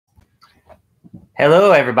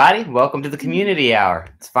Hello, everybody. Welcome to the Community Hour.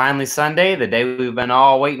 It's finally Sunday, the day we've been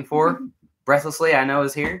all waiting for. Breathlessly, I know,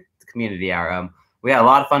 is here. The Community Hour. We had a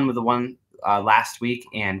lot of fun with the one last week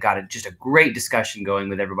and got just a great discussion going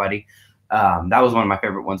with everybody. That was one of my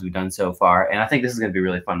favorite ones we've done so far, and I think this is going to be a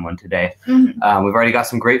really fun one today. We've already got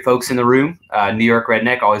some great folks in the room. New York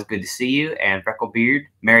Redneck, always good to see you, and Freckle Beard,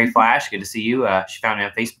 Mary Flash, good to see you. She found me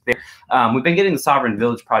on Facebook there. We've been getting the Sovereign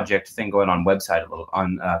Village Project thing going on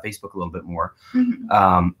Facebook a little bit more.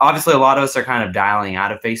 Obviously, a lot of us are kind of dialing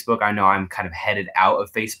out of Facebook. I know I'm kind of headed out of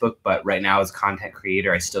Facebook, but right now as a content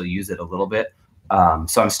creator, I still use it a little bit.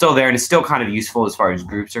 So I'm still there, and it's still kind of useful as far as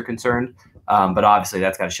groups are concerned. But obviously,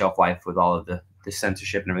 that's got a shelf life with all of the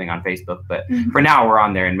censorship and everything on Facebook. But for now, we're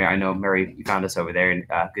on there. And I know, Mary, you found us over there, and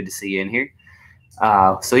good to see you in here.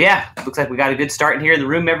 So yeah, looks like we got a good start in here in the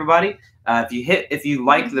room, everybody. If you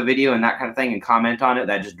like the video and that kind of thing and comment on it,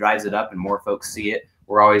 that just drives it up and more folks see it.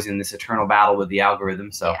 We're always in this eternal battle with the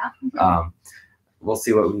algorithm. So we'll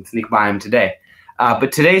see what we can sneak by them today.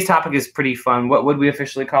 But today's topic is pretty fun. What would we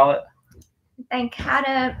officially call it? I think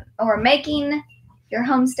making your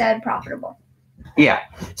homestead profitable. Yeah.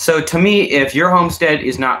 So to me, if your homestead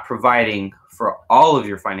is not providing for all of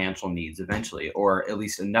your financial needs eventually, or at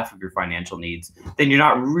least enough of your financial needs, then you're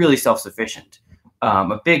not really self-sufficient.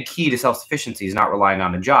 A big key to self-sufficiency is not relying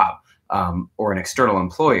on a job or an external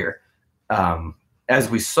employer. As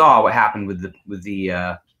we saw what happened with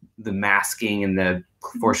the masking and the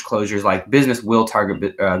forced closures, like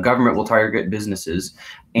government will target businesses,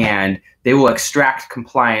 and they will extract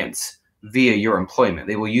compliance via your employment.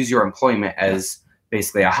 They will use your employment as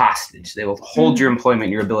basically a hostage. They will hold your employment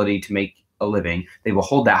and your ability to make a living. They will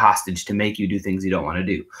hold that hostage to make you do things you don't want to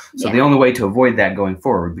do. So the only way to avoid that going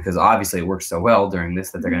forward, because obviously it works so well during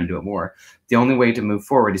this that they're going to do it more, the only way to move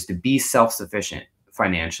forward is to be self-sufficient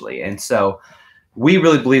financially. And so we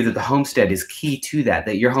really believe that the homestead is key to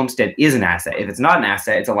that your homestead is an asset. If it's not an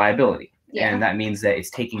asset, it's a liability. And that means that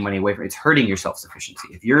it's taking money away from it's hurting your self-sufficiency.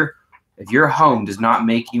 If your home does not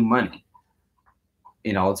make you money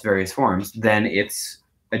in all its various forms, then it's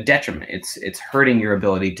a detriment. It's hurting your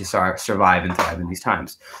ability to survive and thrive in these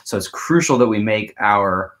times. So it's crucial that we make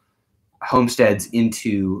our homesteads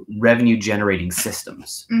into revenue generating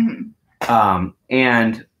systems.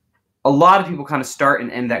 And a lot of people kind of start and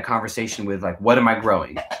end that conversation with like, what am I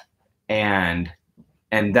growing? And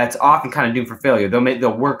that's often kind of doomed for failure.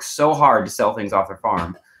 They'll work so hard to sell things off their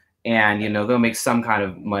farm, and they'll make some kind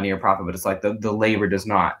of money or profit, but it's like the labor does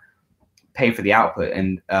not pay for the output.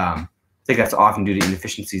 And I think that's often due to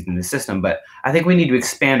inefficiencies in the system. But I think we need to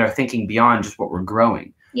expand our thinking beyond just what we're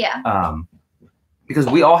growing. Because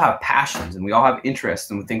we all have passions and we all have interests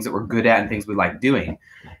in the things that we're good at and things we like doing.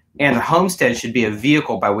 And the homestead should be a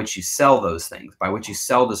vehicle by which you sell those things, by which you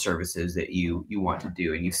sell the services that you want to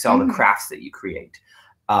do, and you sell the crafts that you create.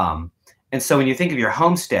 And so when you think of your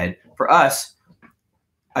homestead, for us,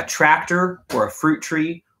 a tractor or a fruit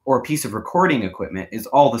tree or a piece of recording equipment is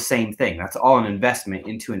all the same thing. That's all an investment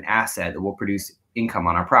into an asset that will produce income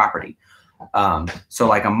on our property. So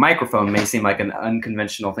like a microphone may seem like an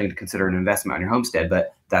unconventional thing to consider an investment on your homestead,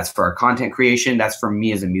 but that's for our content creation. That's for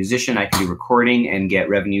me as a musician. I can do recording and get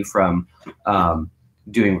revenue from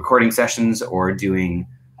doing recording sessions or doing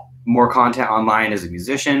more content online as a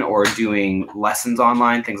musician or doing lessons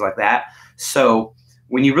online, things like that. So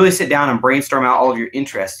when you really sit down and brainstorm out all of your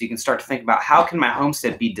interests, you can start to think about how can my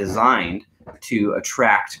homestead be designed to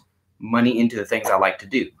attract money into the things I like to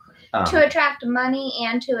do. To attract money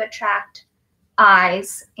and to attract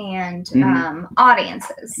eyes and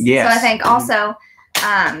audiences. So I think also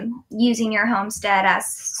using your homestead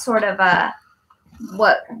as sort of a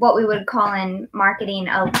what we would call in marketing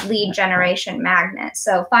a lead generation magnet.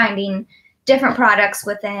 So finding different products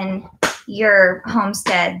within your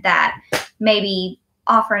homestead that maybe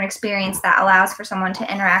offer an experience that allows for someone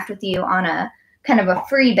to interact with you on a kind of a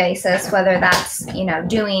free basis, whether that's,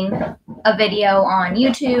 doing a video on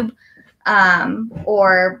YouTube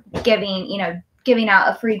or giving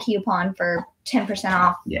out a free coupon for 10%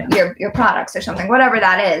 off your products or something, whatever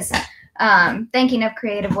that is. Thinking of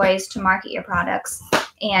creative ways to market your products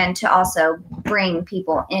and to also bring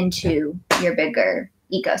people into your bigger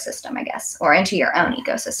ecosystem, I guess, or into your own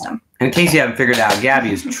ecosystem. And in case you haven't figured out,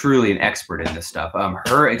 Gabby is truly an expert in this stuff.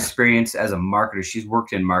 Her experience as a marketer, she's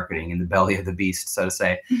worked in marketing in the belly of the beast, so to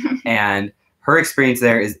say, and her experience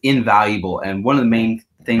there is invaluable. And one of the main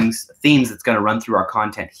themes that's going to run through our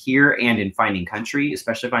content here and in Finding Country,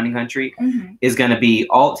 especially Finding Country, is going to be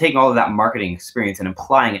taking all of that marketing experience and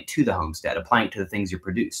applying it to the homestead, applying it to the things you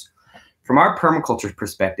produce. From our permaculture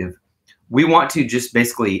perspective, we want to just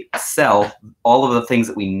basically sell all of the things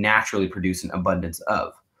that we naturally produce an abundance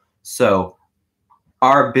of. So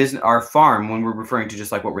our farm, when we're referring to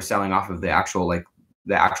just like what we're selling off of the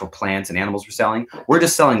actual plants and animals we're selling, we're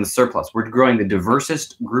just selling the surplus. We're growing the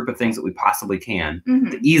diversest group of things that we possibly can,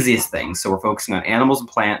 the easiest things. So we're focusing on animals and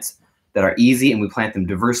plants that are easy, and we plant them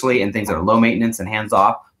diversely, and things that are low maintenance and hands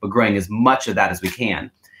off, but growing as much of that as we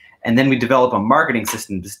can. And then we develop a marketing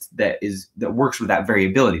system that works with that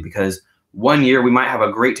variability, because one year we might have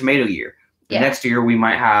a great tomato year. The next year we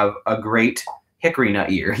might have a great hickory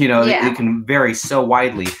nut year. It can vary so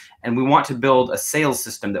widely. And we want to build a sales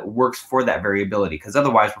system that works for that variability, because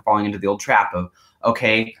otherwise we're falling into the old trap of,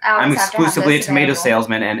 okay, I'm exclusively a tomato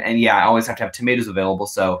salesman, and yeah, I always have to have tomatoes available.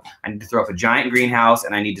 So I need to throw up a giant greenhouse,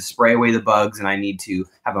 and I need to spray away the bugs, and I need to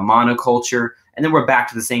have a monoculture. And then we're back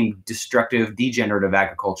to the same destructive, degenerative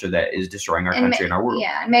agriculture that is destroying our country and our world.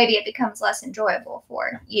 Yeah, and maybe it becomes less enjoyable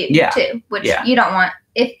for you too, which you don't want.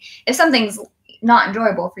 If something's not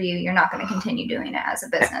enjoyable for you, you're not going to continue doing it as a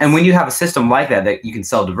business. And when you have a system like that you can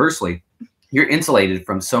sell diversely, you're insulated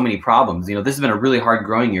from so many problems. This has been a really hard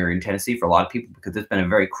growing year in Tennessee for a lot of people, because it's been a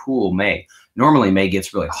very cool May. Normally May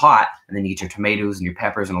gets really hot, and then you get your tomatoes and your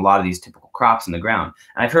peppers and a lot of these typical crops in the ground.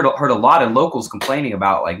 And I've heard a lot of locals complaining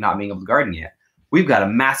about like not being able to garden yet. We've got a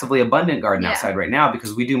massively abundant garden outside right now,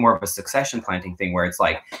 because we do more of a succession planting thing, where it's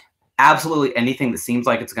like absolutely anything that seems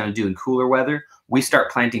like it's going to do in cooler weather, we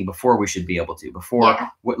start planting before we should be able to.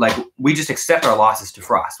 We just accept our losses to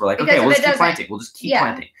frost. We're like, okay, we'll just keep planting. We'll just keep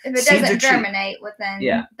planting. If it doesn't germinate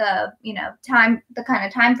within the kind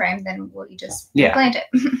of time frame, then we'll just plant it.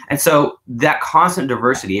 And so that constant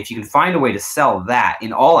diversity, if you can find a way to sell that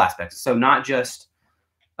in all aspects, so not just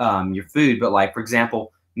your food, but like, for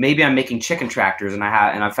example, maybe I'm making chicken tractors, and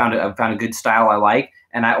I've found a good style I like,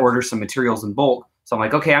 and I order some materials in bulk. So I'm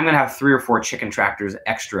like, okay, I'm going to have 3 or 4 chicken tractors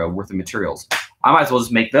extra worth of materials. I might as well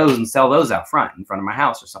just make those and sell those out front in front of my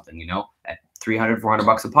house or something, at $300,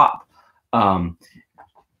 $400 a pop.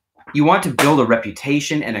 You want to build a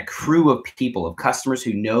reputation and a crew of people, of customers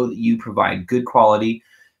who know that you provide good quality,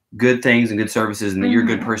 good things and good services, and that you're a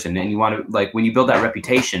good person. And you want to, like, when you build that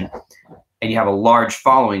reputation and you have a large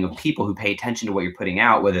following of people who pay attention to what you're putting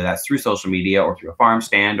out, whether that's through social media or through a farm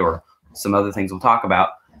stand or some other things we'll talk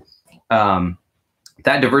about,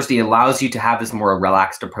 that diversity allows you to have this more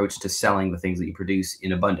relaxed approach to selling the things that you produce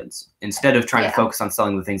in abundance, instead of trying to focus on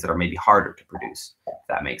selling the things that are maybe harder to produce, if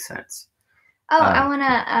that makes sense. Oh, I want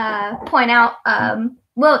to point out,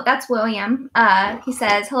 that's William. He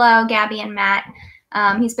says, hello, Gabby and Matt.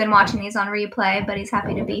 He's been watching these on replay, but he's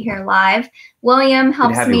happy to be here live. William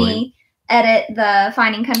helps me edit the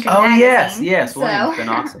Finding Country magazine. Yes. William's been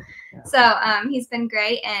awesome. Yeah. So he's been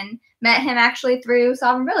great, and met him actually through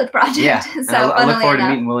Sovereign Village Project. Yeah, so I look forward to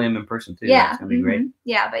meeting William in person too. Yeah, it's gonna be great.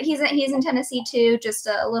 Yeah, but he's in Tennessee too, just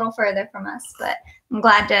a little further from us. But I'm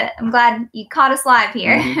glad you caught us live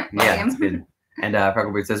here. Yeah, it's good. And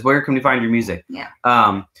Frecklebeard says, where can we find your music? Yeah.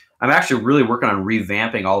 I'm actually really working on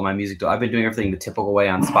revamping all of my music. I've been doing everything the typical way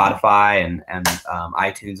on Spotify and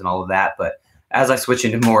iTunes and all of that. But as I switch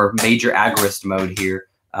into more major agorist mode here,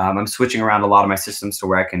 I'm switching around a lot of my systems to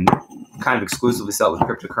where I can kind of exclusively sell it with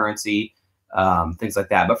cryptocurrency, things like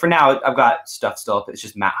that. But for now, I've got stuff still up. It's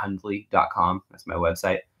just matthundley.com. That's my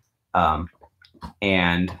website.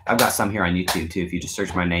 And I've got some here on YouTube too. If you just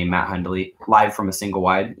search my name, Matt Hundley, Live from a Single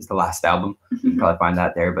Wide is the last album. You can probably find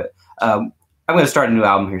that there. But I'm going to start a new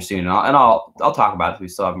album here soon, and I'll talk about it through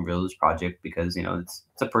Sovereign Village Project, because it's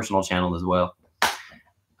a personal channel as well.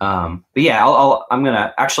 But yeah, I'm going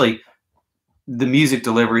to actually, the music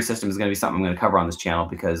delivery system is going to be something I'm going to cover on this channel,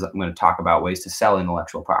 because I'm going to talk about ways to sell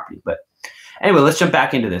intellectual property. But anyway, let's jump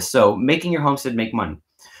back into this. So making your homestead make money.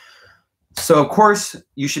 So of course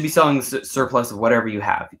you should be selling the surplus of whatever you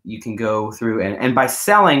have. You can go through and by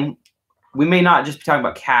selling, we may not just be talking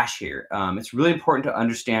about cash here. It's really important to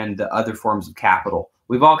understand the other forms of capital.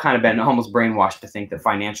 We've all kind of been almost brainwashed to think that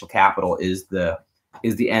financial capital is the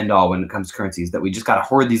end all when it comes to currencies, that we just got to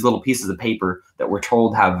hoard these little pieces of paper that we're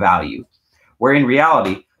told have value. Where in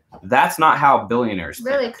reality, that's not how billionaires think.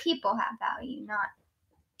 Really, people have value, not.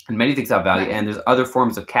 And many things have value, and there's other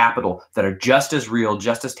forms of capital that are just as real,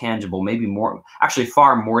 just as tangible, maybe more, actually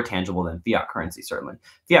far more tangible than fiat currency, certainly.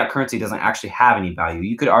 Fiat currency doesn't actually have any value.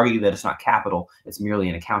 You could argue that it's not capital, it's merely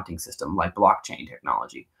an accounting system like blockchain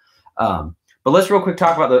technology. But let's real quick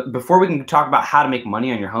talk about before we can talk about how to make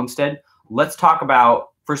money on your homestead, let's talk about,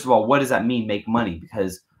 first of all, what does that mean, make money?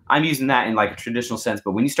 Because I'm using that in like a traditional sense,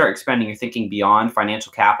 but when you start expanding your thinking beyond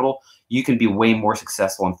financial capital, you can be way more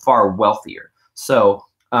successful and far wealthier. So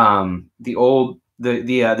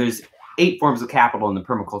there's 8 forms of capital in the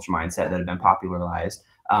permaculture mindset that have been popularized.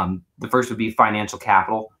 The first would be financial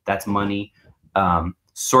capital. That's money.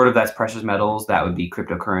 That's precious metals. That would be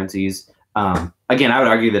cryptocurrencies. again, I would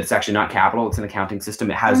argue that it's actually not capital. It's an accounting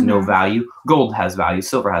system. It has no value. Gold has value.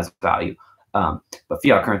 Silver has value. But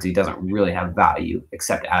fiat currency doesn't really have value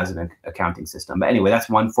except as an accounting system. But anyway, that's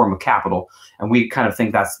one form of capital. And we kind of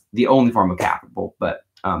think that's the only form of capital, but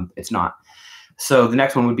it's not. So the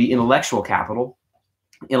next one would be intellectual capital.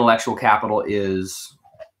 Intellectual capital is,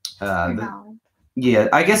 yeah,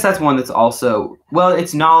 I guess that's one that's also, well,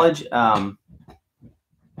 it's knowledge.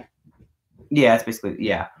 Yeah, it's basically,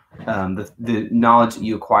 yeah. The knowledge that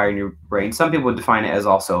you acquire in your brain. Some people would define it as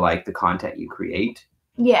also like the content you create.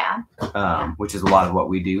 Yeah. Which is a lot of what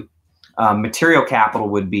we do. Material capital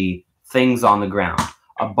would be things on the ground.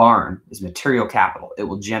 A barn is material capital. It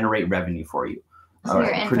will generate revenue for you.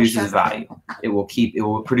 It produces value. It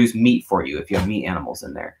will produce meat for you if you have meat animals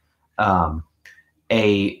in there.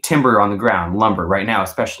 A timber on the ground, lumber right now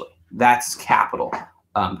especially, that's capital.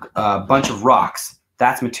 A bunch of rocks,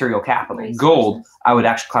 that's material capital. Resources. Gold, I would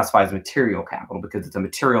actually classify as material capital because it's a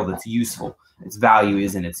material that's useful. Its value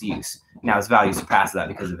is in its use. Now its value surpasses that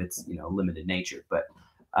because of its limited nature. But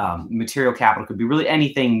material capital could be really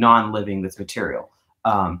anything non-living that's material.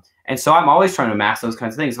 And so I'm always trying to amass those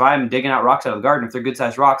kinds of things. If I'm digging out rocks out of the garden, if they're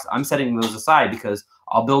good-sized rocks, I'm setting those aside because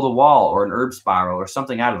I'll build a wall or an herb spiral or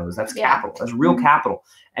something out of those. That's capital. That's real capital.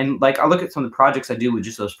 And like I look at some of the projects I do with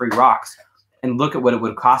just those free rocks and look at what it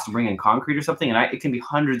would cost to bring in concrete or something, and it can be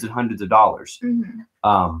hundreds and hundreds of dollars.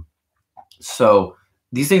 So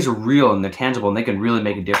these things are real and they're tangible and they can really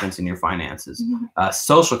make a difference in your finances.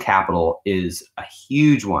 Social capital is a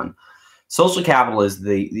huge one. Social capital is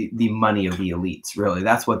the money of the elites, really.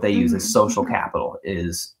 That's what they use as social capital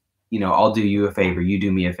is, I'll do you a favor, you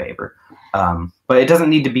do me a favor. But it doesn't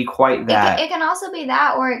need to be quite that. It can also be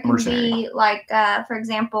that, or it can be like, for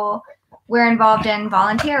example, we're involved in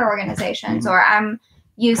volunteer organizations, or I'm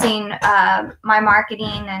using my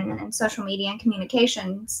marketing and social media and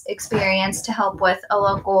communications experience to help with a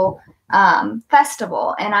local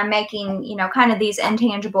festival, and I'm making kind of these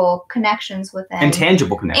intangible connections within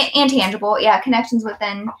connections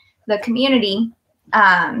within the community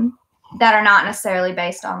that are not necessarily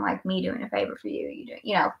based on like me doing a favor for you.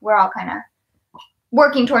 We're all kind of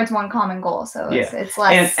working towards one common goal, so it's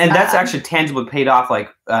less. And that's actually tangibly paid off. Like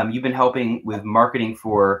you've been helping with marketing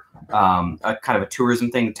for a kind of a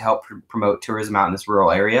tourism thing to help promote tourism out in this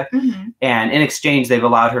rural area. And in exchange, they've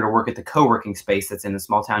allowed her to work at the co-working space that's in a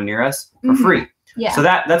small town near us for free. Yeah. So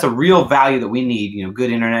that's a real value that we need.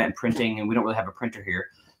 Good internet and printing, and we don't really have a printer here.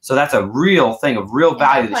 So that's a real thing of real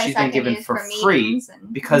value that she's been given for free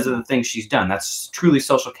because of the things she's done. That's truly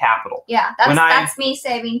social capital. Yeah, that's me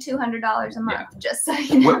saving $200 a month. Just so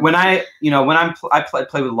you know. When I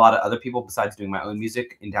play with a lot of other people besides doing my own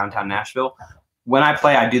music in downtown Nashville. When I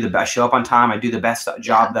play, I do the best. Show up on time. I do the best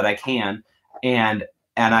job that I can, and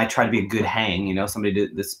I try to be a good hang. Somebody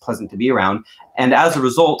that's pleasant to be around. And as a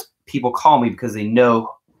result, people call me because they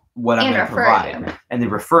know what I'm going to provide, and they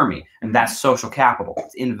refer me, and that's social capital.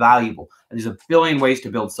 It's invaluable. And there's a billion ways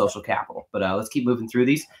to build social capital, but let's keep moving through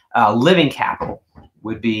these. Living capital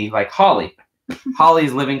would be like Holly. Holly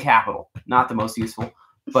is living capital, not the most useful,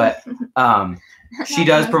 but she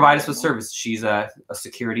does provide us with service. She's a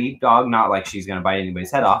security dog, not like she's going to bite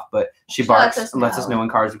anybody's head off, but she barks and lets us know when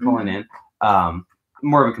cars are pulling in.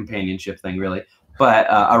 More of a companionship thing, really. But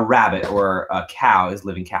a rabbit or a cow is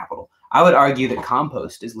living capital. I would argue that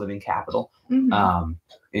compost is living capital. In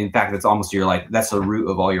fact, that's almost that's the root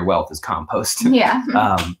of all your wealth is compost. Yeah.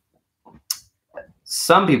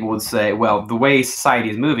 Some people would say, well, the way society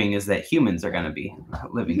is moving is that humans are going to be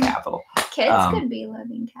living capital. Kids could be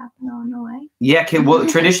living capital in a way. Yeah, well,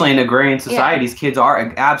 traditionally in agrarian societies, kids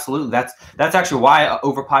are absolutely. That's actually why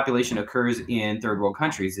overpopulation occurs in third world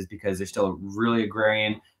countries is because they're still really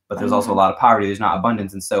agrarian. But there's also a lot of poverty. There's not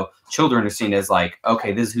abundance. And so children are seen as like,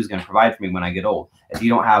 okay, this is who's going to provide for me when I get old. If you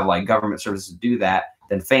don't have like government services to do that,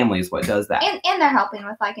 then family is what does that. And they're helping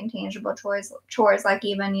with like intangible chores like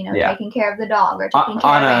even, taking care of the dog or taking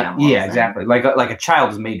care of animals. Yeah, exactly. Like a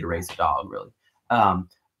child is made to raise a dog, really. On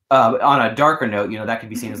a darker note, that could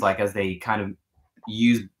be seen as like as they kind of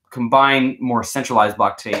combine more centralized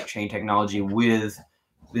blockchain technology with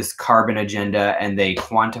this carbon agenda, and they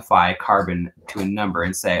quantify carbon to a number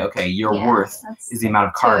and say, okay, your worth is the amount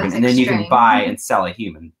of carbon, and then you can buy and sell a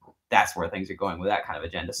human. That's where things are going with that kind of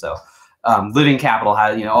agenda. So living capital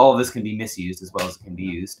has, all of this can be misused as well as it can be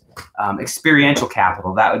used. Experiential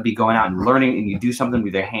capital, that would be going out and learning, and you do something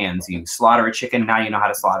with your hands. You slaughter a chicken, now you know how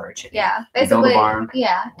to slaughter a chicken. Yeah, basically. You build a barn.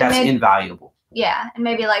 Yeah. That's invaluable. Yeah, and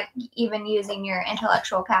maybe like even using your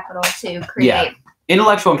intellectual capital to create. Yeah.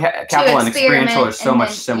 Intellectual capital and experiential are so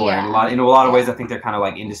much similar in a lot of ways. I think they're kind of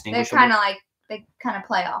like indistinguishable. They're kind of like they kind of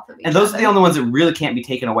play off of each other. And those other. are the only ones that really can't be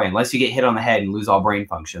taken away unless you get hit on the head and lose all brain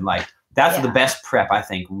function. Like that's the best prep, I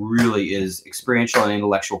think, really is experiential and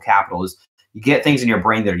intellectual capital. Is you get things in your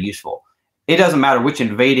brain that are useful. It doesn't matter which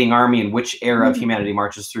invading army and which era of humanity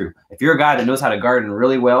marches through. If you're a guy that knows how to garden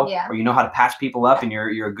really well, or you know how to patch people up, and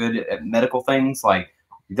you're good at medical things, like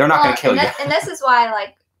they're not going to kill you. And this is why,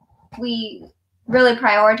 like, we really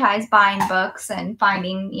prioritize buying books and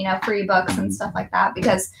finding, you know, free books and stuff like that,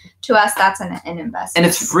 because to us that's an investment. And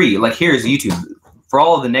it's free. Like here's YouTube. For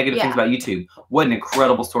all of the negative things about YouTube, what an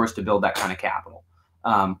incredible source to build that kind of capital.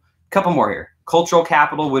 Couple more here. Cultural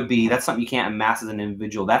capital would be, that's something you can't amass as an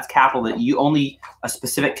individual. That's capital that you only a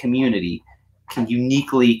specific community can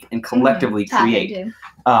uniquely and collectively create.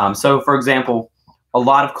 So for example, a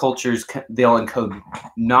lot of cultures, they'll encode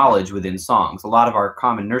knowledge within songs. A lot of our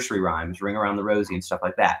common nursery rhymes, Ring Around the Rosie and stuff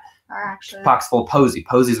like that, are actually pox full of posy.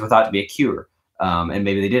 Posies were thought to be a cure. And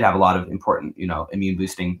maybe they did have a lot of important, you know, immune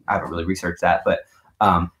boosting. I haven't really researched that, but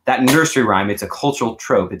that nursery rhyme, it's a cultural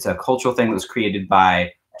trope. It's a cultural thing that was created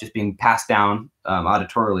by just being passed down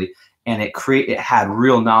auditorily, and it had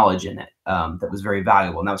real knowledge in it that was very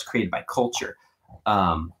valuable, and that was created by culture.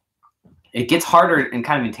 It gets harder and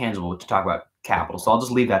kind of intangible to talk about capital, so I'll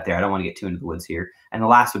just leave that there. I don't want to get too into the woods here. And the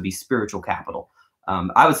last would be spiritual capital.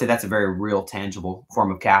 I would say that's a very real, tangible form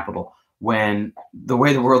of capital. When the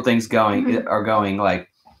way the world things are going, like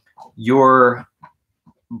your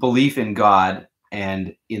belief in God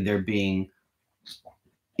and in there being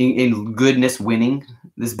in goodness winning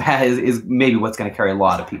this bad is maybe what's going to carry a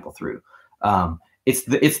lot of people through. It's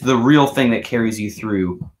the real thing that carries you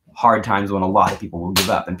through hard times when a lot of people will give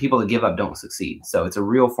up, and people that give up don't succeed. So it's a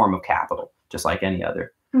real form of capital, just like any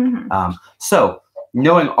other. So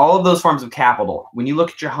knowing all of those forms of capital, when you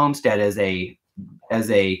look at your homestead as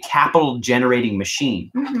a capital generating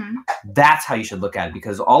machine, that's how you should look at it,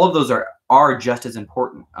 because all of those are just as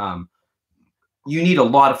important. You need a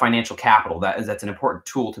lot of financial capital. That's an important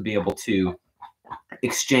tool to be able to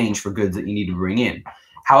exchange for goods that you need to bring in.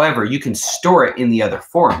 However, you can store it in the other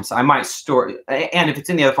forms. I might store, and if it's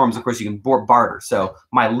in the other forms, of course, you can barter. So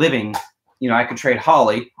my living, you know, I could trade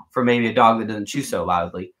Holly for maybe a dog that doesn't chew so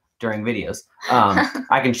loudly during videos.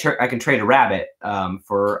 I can trade a rabbit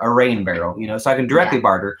for a rain barrel, you know, so I can directly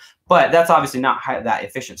barter, but that's obviously not that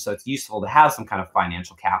efficient. So it's useful to have some kind of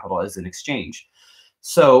financial capital as an exchange.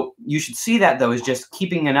 So you should see that, though, as just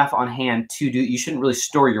keeping enough on hand to do. You shouldn't really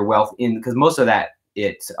store your wealth in, because most of that,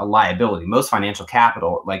 it's a liability. Most financial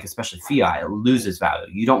capital, like especially fiat, it loses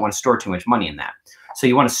value. You don't want to store too much money in that. So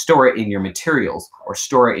you want to store it in your materials, or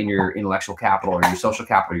store it in your intellectual capital, or your social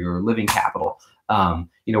capital, your living capital.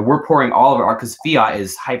 You know, we're pouring all of our, because fiat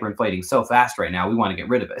is hyperinflating so fast right now, we want to get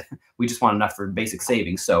rid of it. We just want enough for basic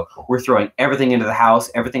savings. So we're throwing everything into the house,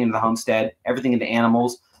 everything into the homestead, everything into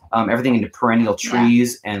animals, everything into perennial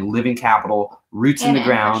trees and living capital, roots in the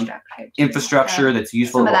ground, infrastructure that's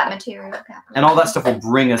useful. Some of that material capital. And all that stuff will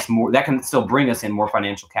bring us more, that can still bring us in more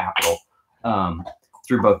financial capital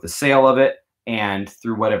through both the sale of it and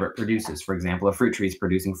through whatever it produces. For example, a fruit tree is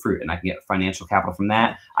producing fruit, and I can get financial capital from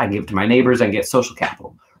that. I can give it to my neighbors, I can get social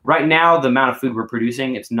capital. Right now, the amount of food we're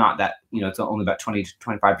producing, it's not that, you know, it's only about 20 to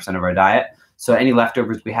 25% of our diet. So any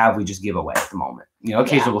leftovers we have, we just give away at the moment. You know,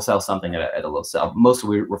 occasionally we'll sell something at a low sell.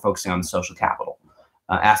 Mostly we're focusing on the social capital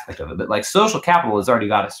aspect of it. But like social capital has already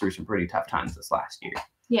got us through some pretty tough times this last year.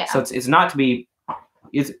 Yeah. So it's not to be,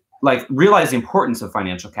 it's like realize the importance of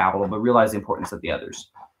financial capital, but realize the importance of the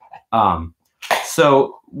others.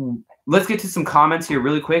 So let's get to some comments here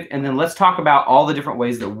really quick, and then let's talk about all the different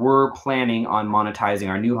ways that we're planning on monetizing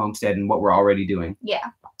our new homestead and what we're already doing. Yeah.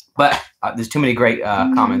 But there's too many great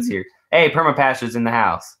comments here. Hey, Permapasture's in the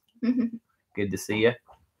house. Good to see you.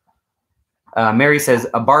 Mary says,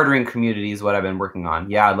 a bartering community is what I've been working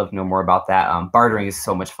on. Yeah, I'd love to know more about that. Bartering is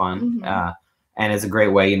so much fun. And it's a great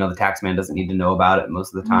way, you know, the tax man doesn't need to know about it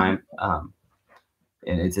most of the time. And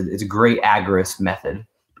it's a great agorist method.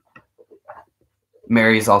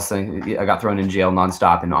 Mary's also, I got thrown in jail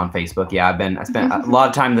nonstop and on Facebook. Yeah, I spent a lot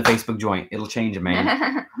of time in the Facebook joint. It'll change a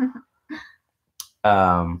man.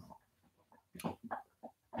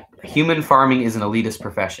 Human farming is an elitist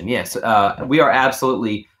profession. Yes, we are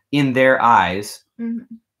absolutely, in their eyes,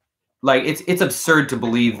 like it's absurd to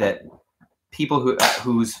believe that people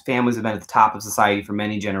whose families have been at the top of society for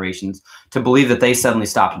many generations, to believe that they suddenly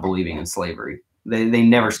stopped believing in slavery. They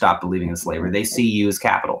never stopped believing in slavery. They see you as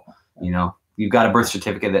capital. You know, you've got a birth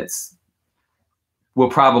certificate that's will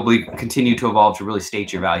probably continue to evolve to really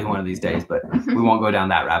state your value one of these days, but we won't go down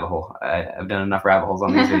that rabbit hole. I've done enough rabbit holes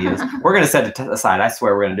on these videos. We're going to set it aside. I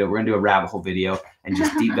swear we're going to do it. We're going to do a rabbit hole video and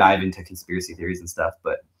just deep dive into conspiracy theories and stuff.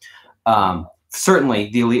 But certainly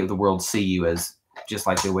the elite of the world see you as just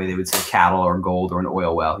like the way they would say cattle or gold or an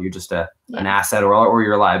oil well. You're just an asset or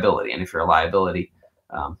you're a liability. And if you're a liability,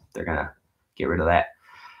 they're going to get rid of that.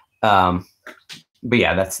 But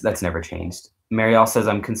yeah, that's never changed. Marielle says,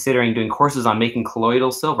 I'm considering doing courses on making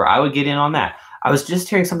colloidal silver. I would get in on that. I was just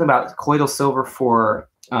hearing something about colloidal silver for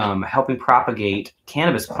helping propagate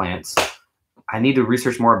cannabis plants. I need to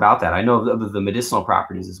research more about that. I know of the medicinal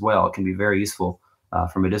properties as well. It can be very useful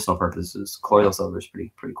for medicinal purposes. Colloidal silver is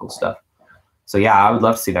pretty cool stuff. So yeah, I would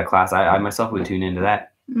love to see that class. I myself would tune into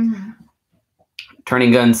that. Mm-hmm.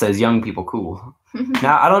 Turning Guns says, young people, cool.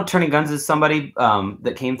 Now, I don't Turning Guns is somebody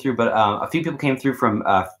that came through, but a few people came through from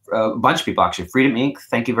a bunch of people, actually. Freedom Inc.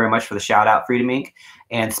 Thank you very much for the shout out, Freedom Inc.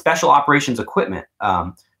 And Special Operations Equipment,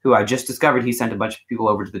 who I just discovered. He sent a bunch of people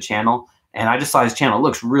over to the channel. And I just saw his channel. It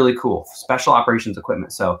looks really cool. Special Operations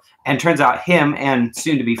Equipment. So, and turns out him and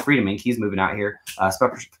soon to be Freedom Inc. He's moving out here.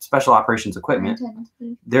 Special Operations Equipment.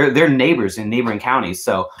 They're neighbors in neighboring counties.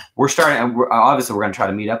 So we're starting. Obviously, we're going to try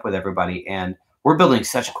to meet up with everybody, and we're building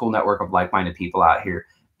such a cool network of like-minded people out here.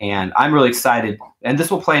 And I'm really excited. And this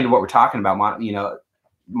will play into what we're talking about.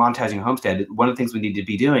 Monetizing Homestead. One of the things we need to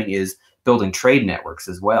be doing is building trade networks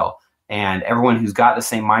as well. And everyone who's got the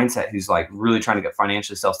same mindset, who's like really trying to get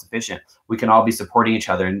financially self-sufficient, we can all be supporting each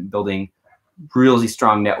other and building really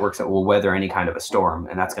strong networks that will weather any kind of a storm.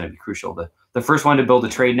 And that's going to be crucial. The first one to build a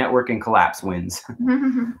trade network and collapse wins. So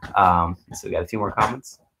we got a few more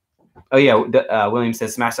comments. Oh yeah, William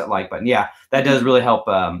says smash that like button. Yeah, that does really help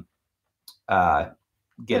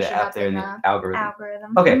get it up there in the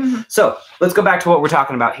algorithm. Okay, so let's go back to what we're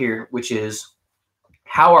talking about here, which is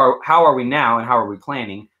how are we now and how are we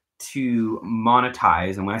planning to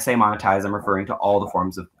monetize? And when I say monetize, I'm referring to all the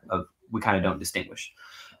forms of we kind of don't distinguish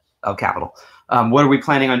of capital. What are we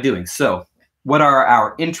planning on doing? So what are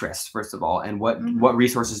our interests, first of all, and what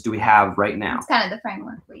resources do we have right now? It's kind of the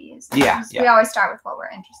framework we use. Yeah. We always start with what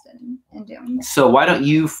we're interested in doing. So why don't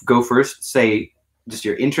you go first, say just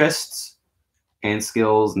your interests and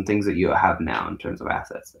skills and things that you have now in terms of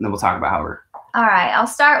assets. And then we'll talk about how we're... All right, I'll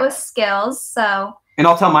start with skills. And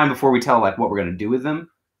I'll tell mine before we tell like what we're going to do with them.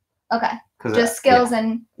 Okay. Just skills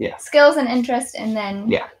and skills and interest, and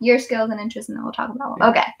then your skills and interest, and then we'll talk about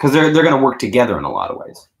okay. Because they're going to work together in a lot of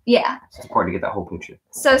ways. Yeah. So it's important to get that whole picture.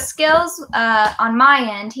 So skills on my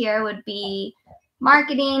end here would be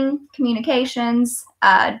marketing, communications,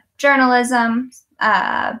 journalism,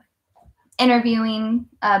 interviewing,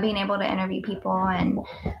 being able to interview people and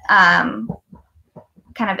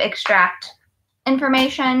kind of extract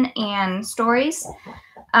information and stories.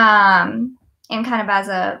 And kind of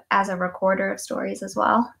as a recorder of stories as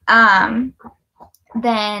well.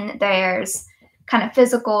 Then there's kind of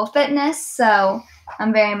physical fitness. So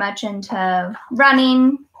I'm very much into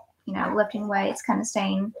running, lifting weights, kind of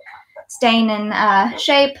staying in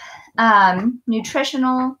shape,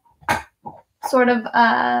 nutritional sort of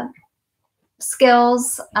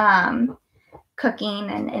skills, cooking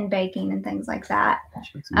and baking and things like that.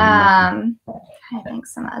 I think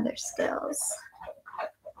some other skills.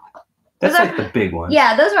 That's like the big ones.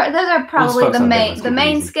 Yeah, those are probably the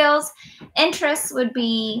main skills. Interests would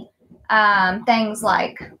be things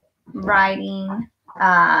like writing.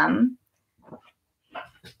 I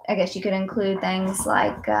guess you could include things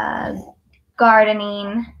like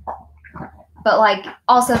gardening, but like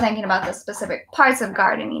also thinking about the specific parts of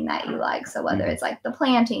gardening that you like. So whether it's like the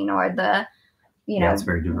planting or the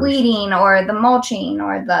weeding or the mulching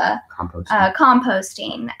or the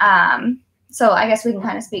composting. So I guess we can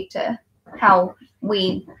kind of speak to how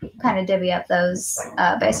we kind of divvy up those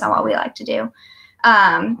based on what we like to do.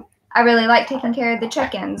 I really like taking care of the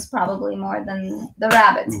chickens, probably more than the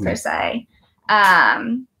rabbits per se.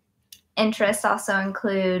 Interests also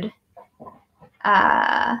include,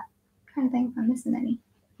 trying to think if I'm missing any.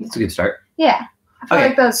 That's a good start. Yeah. I feel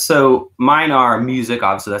like those. So mine are music.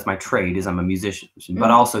 Obviously, that's my trade, is I'm a musician,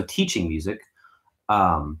 but also teaching music.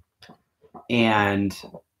 And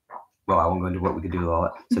well, I won't go into what we could do with all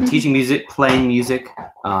that. So teaching music, playing music,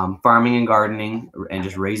 farming and gardening, and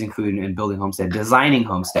just raising food and building homestead. Designing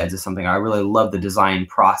homesteads is something I really love, the design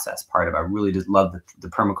process part of it. I really just love the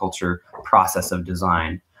permaculture process of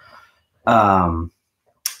design. I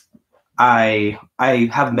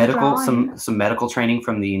have some medical training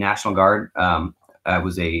from the National Guard. I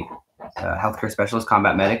was a healthcare specialist,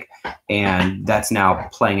 combat medic, and that's now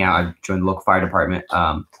playing out. I joined the local fire department.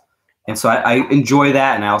 And so I enjoy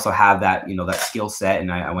that, and I also have that, that skill set,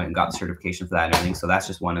 and I went and got the certification for that and everything. So that's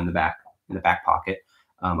just one in the back pocket.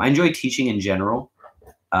 I enjoy teaching in general.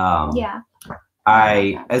 As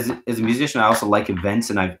a musician, I also like events,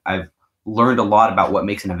 and I've learned a lot about what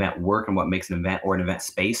makes an event work and what makes an event or an event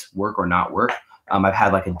space work or not work. I've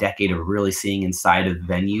had like a decade of really seeing inside of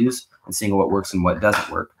venues and seeing what works and what doesn't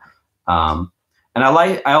work. And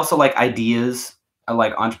I also like ideas. I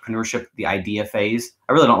like entrepreneurship, the idea phase.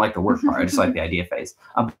 I really don't like the work part. I just like the idea phase.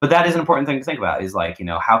 But that is an important thing to think about, is like,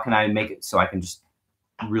 how can I make it so I can just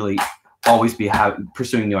really always be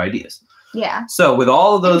pursuing new ideas. Yeah. So with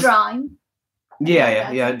all of those, and drawing.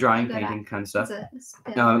 Yeah, drawing, painting kind of stuff.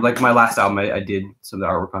 Like my last album, I did some of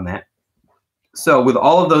the artwork on that. So with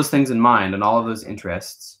all of those things in mind and all of those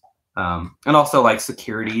interests, and also like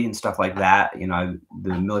security and stuff like that,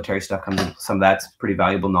 the military stuff comes in. Some of that's pretty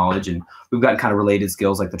valuable knowledge, and we've got kind of related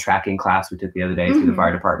skills like the tracking class we took the other day through the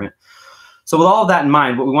fire department. So with all of that in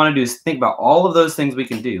mind, what we want to do is think about all of those things we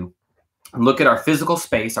can do, and look at our physical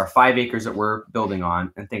space, our 5 acres that we're building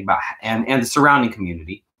on, and think about and the surrounding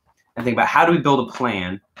community, and think about how do we build a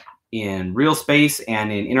plan in real space and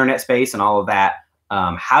in internet space and all of that.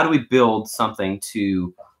 How do we build something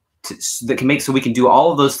that can make so we can do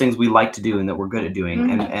all of those things we like to do and that we're good at doing,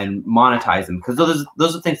 and monetize them, because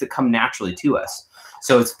those are things that come naturally to us.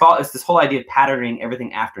 So it's this whole idea of patterning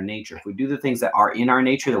everything after nature. If we do the things that are in our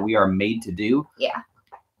nature that we are made to do,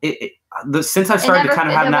 since I've started to kind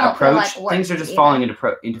of have that approach, things are just falling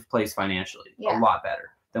into place financially a lot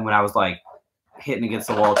better than when I was like hitting against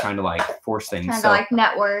the wall trying to like force things. Trying to like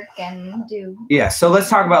network and do. Yeah. So let's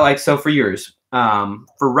talk about like, so for yours,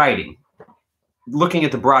 for writing, looking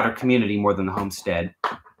at the broader community more than the homestead,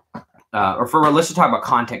 let's just talk about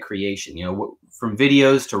content creation, from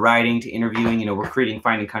videos to writing to interviewing. We're creating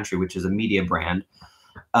Finding Country, which is a media brand.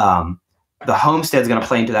 The homestead's going to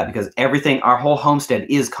play into that, because our whole homestead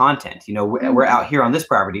is content. We're out here on this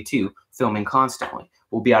property too, filming constantly.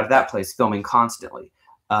 We'll be out at that place filming constantly.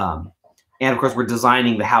 And of course, we're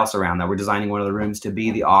designing the house around that. We're designing one of the rooms to be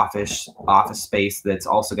the office space that's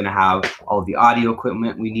also going to have all of the audio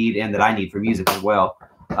equipment we need and that I need for music as well.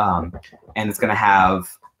 And it's going to have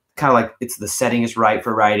kind of like, the setting is right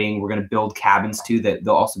for writing. We're going to build cabins too that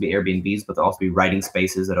they'll also be Airbnbs, but they'll also be writing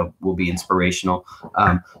spaces that will be inspirational.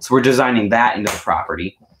 So we're designing that into the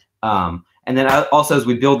property. And then also, as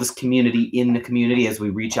we build this community in the community, as we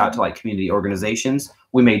reach out to like community organizations,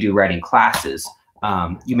 we may do writing classes.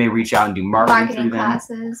 You may reach out and do marketing through them.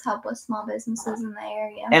 Classes, help with small businesses in the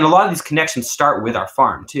area. And a lot of these connections start with our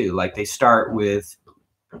farm too. Like they start with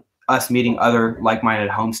us meeting other like-minded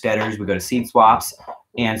homesteaders. We go to seed swaps.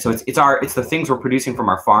 And so it's the things we're producing from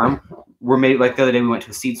our farm. Like the other day we went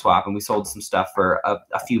to a seed swap and we sold some stuff for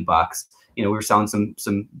a few bucks. We were selling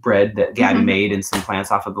some bread that Gabby made and some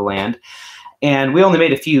plants off of the land. And we only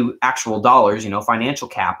made a few actual dollars, financial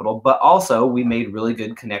capital, but also we made really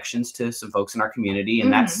good connections to some folks in our community,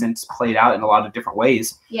 and that's since played out in a lot of different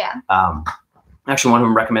ways. Yeah. Actually, one of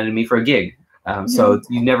them recommended me for a gig. So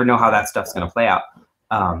you never know how that stuff's going to play out.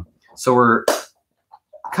 So we're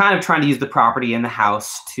kind of trying to use the property and the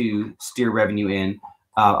house to steer revenue in.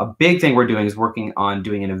 A big thing we're doing is working on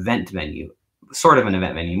doing an event venue, sort of an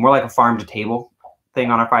event venue, more like a farm to table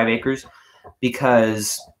thing on our 5 acres,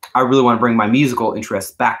 because I really want to bring my musical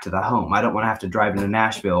interests back to the home. I don't want to have to drive into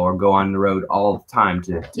Nashville or go on the road all the time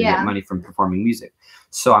to get money from performing music.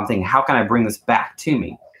 So I'm thinking, how can I bring this back to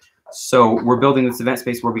me? So we're building this event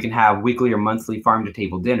space where we can have weekly or monthly farm to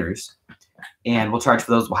table dinners, and we'll charge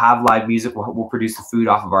for those. We'll have live music. We'll produce the food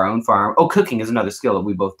off of our own farm. Oh, cooking is another skill that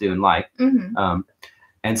we both do and like.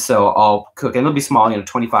 And so I'll cook, and it'll be small,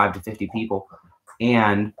 25 to 50 people.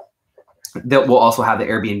 And that we'll also have the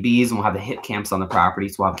Airbnbs, and we'll have the hit camps on the property.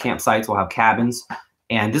 So we'll have campsites, we'll have cabins,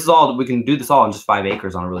 and this is all, we can do this all on just 5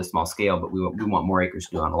 acres on a really small scale, but we want more acres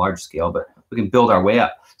to do on a larger scale, but we can build our way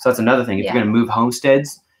up. So that's another thing. If you're going to move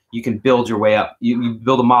homesteads, you can build your way up. You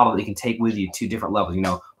build a model that you can take with you to different levels.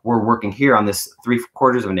 We're working here on this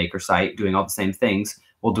 3/4 of an acre site, doing all the same things.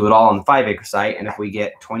 We'll do it all on the 5 acre site. And if we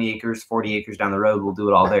get 20 acres, 40 acres down the road, we'll do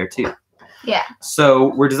it all there too. Yeah.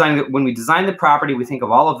 So when we design the property, we think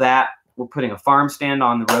of all of that. We're putting a farm stand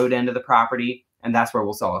on the road end of the property, and that's where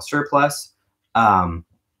we'll sell a surplus.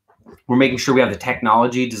 We're making sure we have the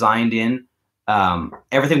technology designed in.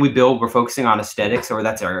 Everything we build, we're focusing on aesthetics, or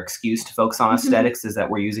that's our excuse to focus on aesthetics, is that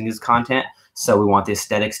we're using as content. So we want the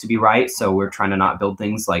aesthetics to be right. So we're trying to not build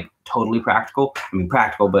things like totally practical. I mean,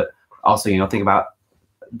 practical, but also, think about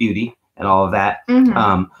beauty and all of that.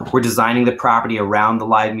 We're designing the property around the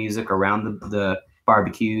live music, around the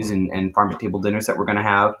barbecues and farm to table dinners that we're going to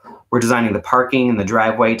have. We're designing the parking and the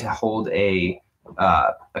driveway to hold a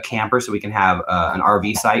camper, so we can have an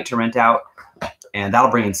RV site to rent out, and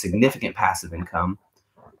that'll bring in significant passive income.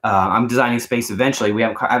 I'm designing space eventually.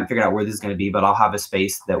 I haven't figured out where this is going to be, but I'll have a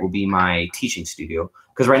space that will be my teaching studio,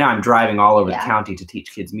 because right now I'm driving all over the county to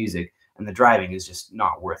teach kids music, and the driving is just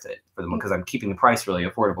not worth it for them because I'm keeping the price really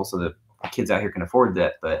affordable so that kids out here can afford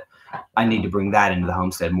that. But I need to bring that into the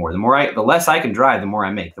homestead more. The less I can drive, the more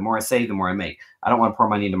I make. The more I save, the more I make. I don't want to pour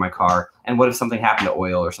money into my car. And what if something happened to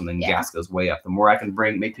oil or something? Gas goes way up. The more I can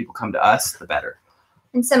make people come to us, the better.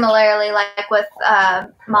 And similarly, like with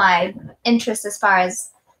my interest as far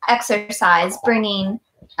as exercise, bringing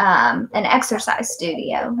an exercise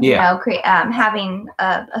studio, you know, having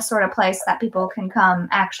a sort of place that people can come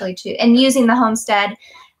actually to, and using the homestead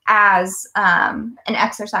as an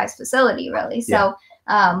exercise facility, really. So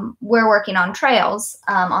we're working on trails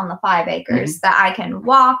on the 5 acres that I can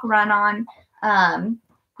walk, run on.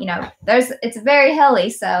 You know, it's very hilly,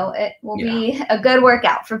 so it will be a good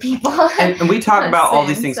workout for people. And we talk about all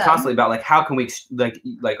these things constantly about like, how can we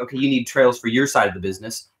like, okay, you need trails for your side of the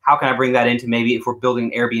business. How can I bring that into, maybe if we're building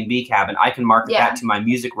an Airbnb cabin, I can market that to my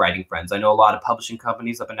music writing friends. I know a lot of publishing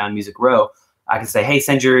companies up and down Music Row. I can say, hey,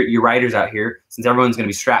 send your writers out here. Since everyone's going to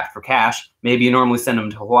be strapped for cash, maybe you normally send them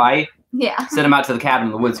to Hawaii. Yeah. Send them out to the cabin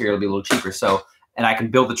in the woods here. It'll be a little cheaper. So, and I can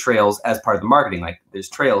build the trails as part of the marketing. Like there's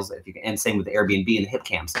trails, if you can, and same with the Airbnb and the hip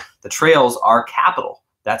camps. The trails are capital.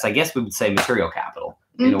 That's, I guess we would say, material capital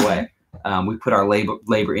in a way. We put our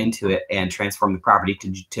labor into it and transform the property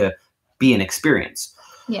to be an experience.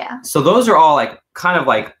 Yeah. So those are all like kind of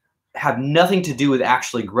like have nothing to do with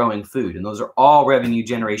actually growing food. And those are all revenue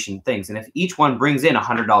generation things. And if each one brings in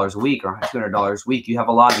 $100 a week or $200 a week, you have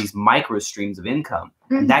a lot of these micro streams of income.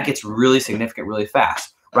 And that gets really significant really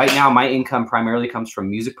fast. Right now, my income primarily comes from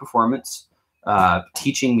music performance,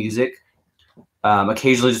 teaching music,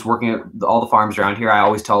 occasionally just working at all the farms around here. I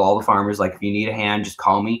always tell all the farmers, like, if you need a hand, just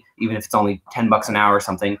call me, even if it's only $10 an hour or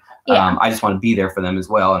something. I just want to be there for them as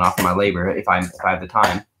well and offer my labor if I have the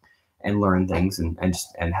time, and learn things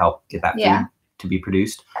and help get that food to be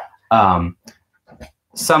produced.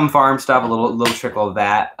 Some farm stuff, a little trickle of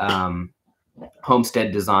that,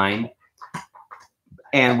 homestead design.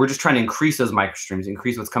 And we're just trying to increase those micro streams,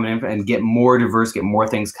 increase what's coming in, and get more diverse, get more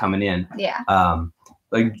things coming in. Yeah.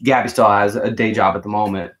 Like Gabby still has a day job at the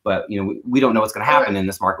moment, but you know we don't know what's going to happen in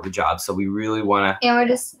this market with jobs, so we really want to. And we're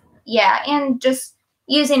just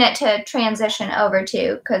using it to transition over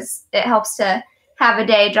to, because it helps to have a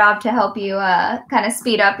day job to help you kind of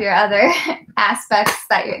speed up your other aspects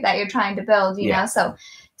that you're trying to build. You know,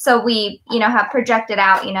 so we have projected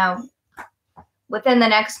out, within the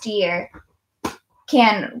next year.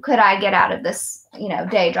 Could I get out of this,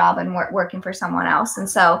 day job and working for someone else? And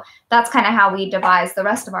so that's kind of how we devise the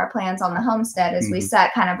rest of our plans on the homestead, is we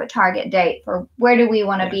set kind of a target date for where do we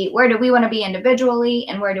want to be, where do we want to be individually,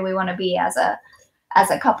 and where do we want to be as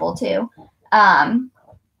a couple too.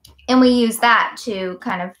 And we use that to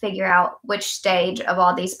kind of figure out which stage of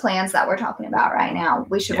all these plans that we're talking about right now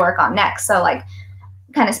we should work on next. So like,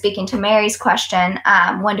 kind of speaking to Mary's question,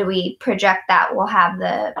 when do we project that we'll have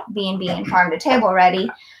the B&B and farm to table ready?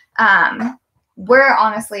 We're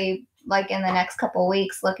honestly, like, in the next couple of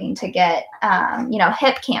weeks looking to get,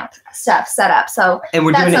 hip camp stuff set up. So, and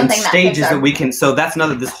we're doing it in stages that we can. So that's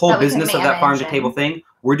this whole business of that farm to table thing.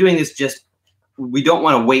 We're doing this we don't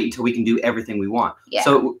want to wait until we can do everything we want. Yeah.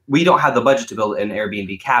 So we don't have the budget to build an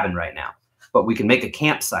Airbnb cabin right now, but we can make a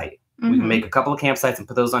campsite. We can make a couple of campsites and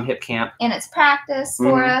put those on Hip Camp. And it's practice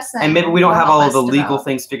for us. And maybe we don't have all of the legal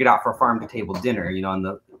things figured out for farm to table dinner, and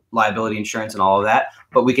the liability insurance and all of that.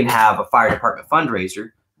 But we can have a fire department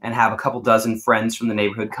fundraiser and have a couple dozen friends from the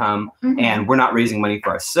neighborhood come. And we're not raising money for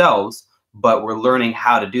ourselves, but we're learning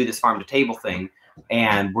how to do this farm to table thing.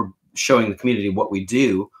 And we're showing the community what we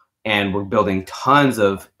do. And we're building tons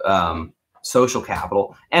of social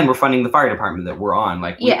capital, and we're funding the fire department that we're on.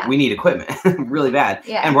 Like we need equipment really bad.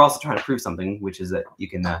 Yeah. And we're also trying to prove something, which is that you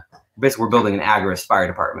can basically, we're building an agorist fire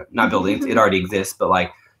department, not building it already exists, but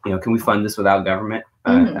like, can we fund this without government?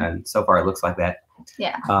 And so far it looks like that.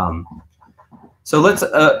 Yeah. So let's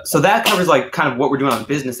so that covers like kind of what we're doing on the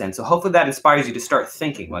business end. So hopefully that inspires you to start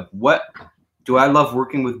thinking, like, what do I love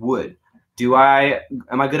working with wood? Am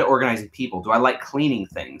I good at organizing people? Do I like cleaning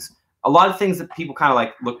things? A lot of things that people kind of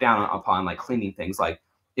like look down upon, like cleaning things. Like,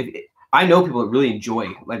 I know people that really enjoy,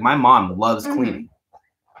 like my mom loves cleaning.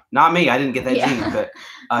 Not me, I didn't get that gene, but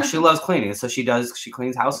she loves cleaning. So she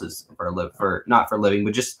cleans houses not for a living,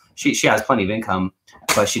 but just she has plenty of income,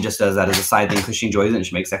 but she just does that as a side thing because she enjoys it and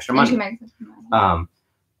she makes extra money.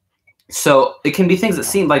 So it can be things that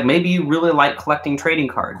seem like maybe you really like collecting trading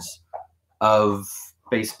cards of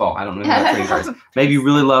baseball. I don't know about trading cards. Maybe you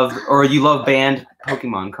really love, or you love banned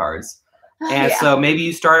Pokemon cards. And so maybe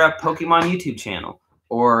you start a Pokemon YouTube channel,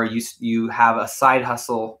 or you have a side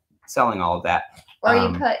hustle selling all of that.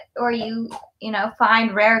 Or you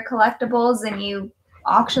find rare collectibles and you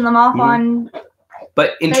auction them off on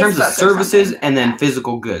But in terms of services and then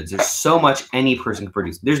physical goods, there's so much any person can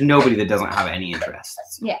produce. There's nobody that doesn't have any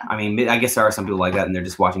interests. Yeah. I mean, I guess there are some people like that, and they're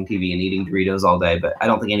just watching TV and eating Doritos all day. But I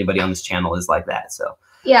don't think anybody on this channel is like that. So.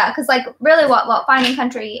 Yeah, because like really what Finding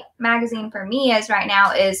Country magazine for me is right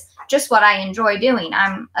now is just what I enjoy doing.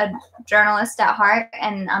 I'm a journalist at heart,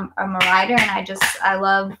 and I'm a writer, and I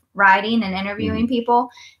love writing and interviewing people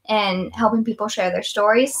and helping people share their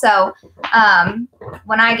stories. So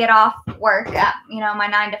when I get off work at, my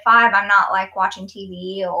 9 to 5, I'm not like watching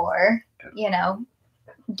TV or,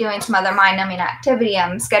 doing some other mind-numbing activity.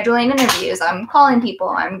 I'm scheduling interviews. I'm calling people.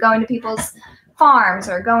 I'm going to people's farms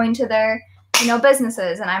or going to their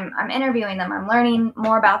businesses, and I'm interviewing them. I'm learning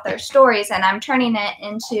more about their stories, and I'm turning it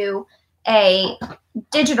into a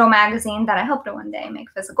digital magazine that I hope to one day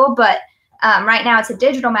make physical. But right now it's a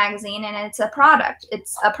digital magazine, and it's a product.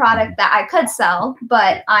 It's a product that I could sell,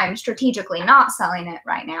 but I'm strategically not selling it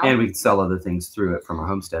right now. And we can sell other things through it from our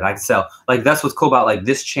homestead. I can sell, like, that's what's cool about like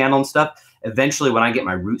this channel and stuff. Eventually, when I get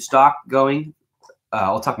my root stock going,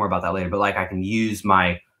 I'll talk more about that later, but like I can use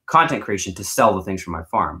my content creation to sell the things from my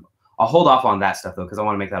farm. I'll hold off on that stuff though, because I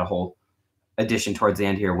want to make that a whole addition towards the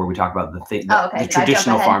end here, where we talk about the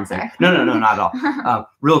traditional farm thing. No, not at all.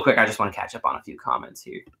 Real quick, I just want to catch up on a few comments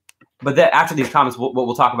here. But after these comments, what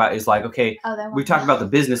we'll talk about is like, okay, we talked about the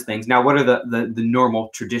business things. Now, what are the normal,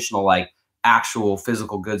 traditional, like actual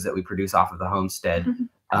physical goods that we produce off of the homestead,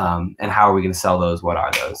 and how are we going to sell those? What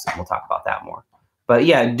are those? And we'll talk about that more. But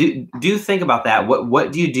yeah, do think about that.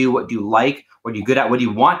 What do you do? What do you like? What are you good at? What do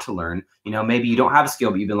you want to learn? Maybe you don't have a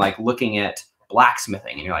skill, but you've been like looking at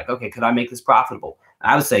blacksmithing, and you're like, okay, could I make this profitable?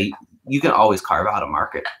 And I would say you can always carve out a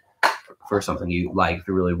market for something you like if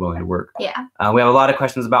you're really willing to work. Yeah. We have a lot of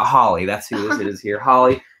questions about Holly. That's who it is here.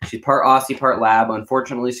 Holly, she's part Aussie, part lab.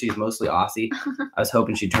 Unfortunately, she's mostly Aussie. I was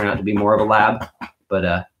hoping she'd turn out to be more of a lab,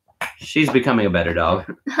 but she's becoming a better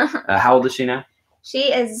dog. How old is she now?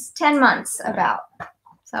 She is 10 months about.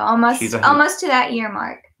 So almost to that year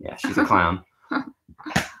mark. Yeah, she's a clown.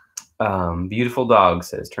 Beautiful dog,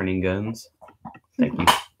 says Turning Guns. Thank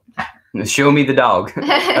you. Show me the dog.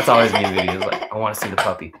 That's always me in videos. Like, I want to see the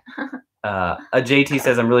puppy. A JT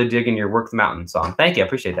says, I'm really digging your Work the Mountain song. Thank you. I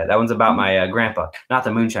appreciate that. That one's about my grandpa. Not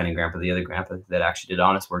the moonshining grandpa, the other grandpa that actually did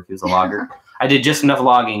honest work. He was a logger. I did just enough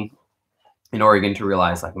logging in Oregon to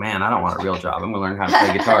realize, like, man, I don't want a real job. I'm going to learn how to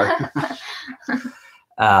play guitar.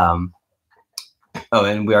 Oh,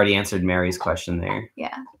 and we already answered Mary's question there.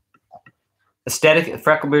 Yeah. Aesthetic,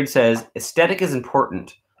 Frecklebeard says, aesthetic is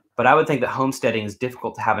important, but I would think that homesteading is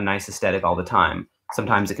difficult to have a nice aesthetic all the time.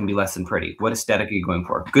 Sometimes it can be less than pretty. What aesthetic are you going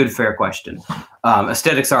for? Good, fair question.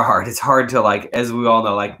 Aesthetics are hard. It's hard to, like, as we all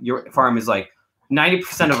know, like, your farm is like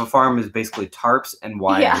 90% of a farm is basically tarps and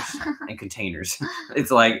wires and containers.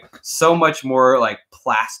 It's like so much more like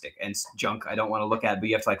plastic and junk I don't want to look at, but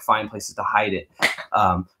you have to like find places to hide it.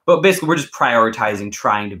 But basically we're just prioritizing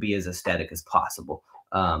trying to be as aesthetic as possible.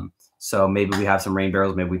 So maybe we have some rain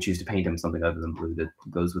barrels. Maybe we choose to paint them something other than blue that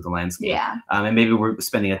goes with the landscape. Yeah. And maybe we're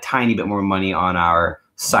spending a tiny bit more money on our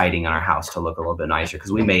siding on our house to look a little bit nicer,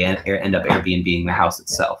 because we may end up Airbnb-ing the house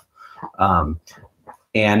itself.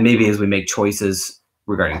 And maybe as we make choices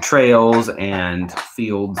regarding trails and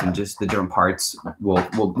fields and just the different parts,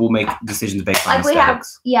 we'll make decisions based on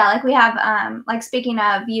aesthetics. Like speaking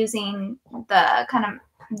of using the kind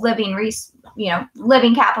of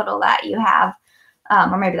living capital that you have,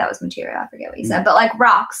 or maybe that was material, I forget what you said, but like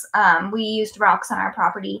rocks, we used rocks on our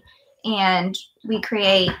property, and we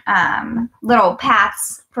create little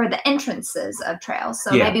paths for the entrances of trails.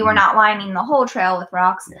 So maybe we're not lining the whole trail with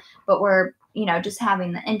rocks, but we're just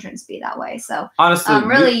having the entrance be that way. So honestly,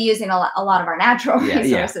 really using a lot of our natural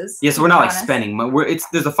resources. Yeah, so we're not like spending money.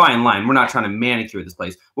 There's a fine line. We're not trying to manicure this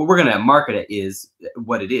place. What we're going to market it is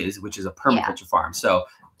what it is, which is a permaculture farm. So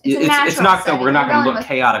it's not that we're not going to look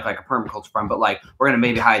chaotic like a permaculture farm, but like we're going to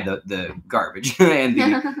maybe hide the garbage and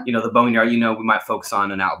the the boneyard. We might focus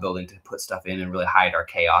on an outbuilding to put stuff in and really hide our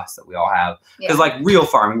chaos that we all have. Because like real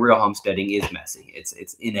farming, real homesteading is messy.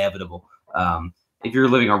 It's inevitable. If you're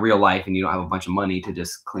living a real life and you don't have a bunch of money to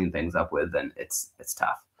just clean things up with, then it's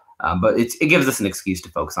tough. But it gives us an excuse to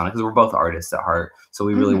focus on it, because we're both artists at heart. So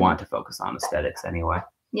we really want to focus on aesthetics anyway.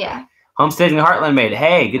 Yeah. Homesteading the Heartland mate.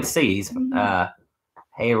 Hey, good to see you.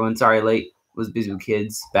 Hey, everyone. Sorry late. Was busy with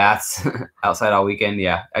kids, baths, outside all weekend.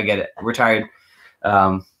 Yeah, I get it. We're tired.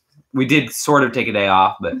 We did sort of take a day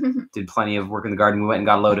off, but did plenty of work in the garden. We went and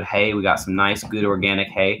got a load of hay. We got some nice, good organic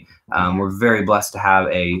hay. We're very blessed to have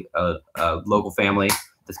a local family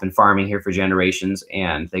that's been farming here for generations,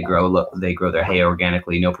 and they grow their hay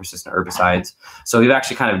organically, no persistent herbicides. So we've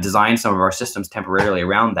actually kind of designed some of our systems temporarily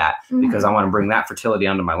around that, because I want to bring that fertility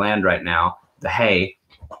onto my land right now. the hay,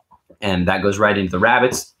 and that goes right into the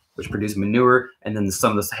rabbits, which produce manure, and then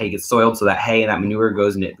some of the hay gets soiled, so that hay and that manure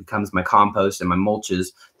goes and it becomes my compost and my mulches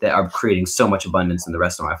that are creating so much abundance in the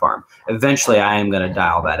rest of my farm. Eventually, I am going to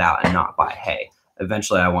dial that out and not buy hay.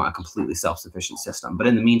 Eventually, I want a completely self-sufficient system. But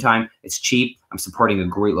in the meantime, it's cheap. I'm supporting a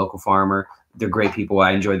great local farmer. They're great people.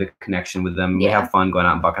 I enjoy the connection with them. We have fun going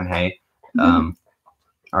out and bucking hay. We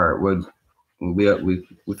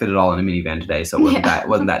fit it all in a minivan today, so it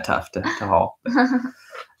wasn't that tough to haul.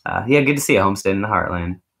 But, good to see a Homestead in the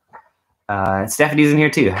heartland. Stephanie's in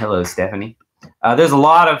here too. Hello, Stephanie. There's a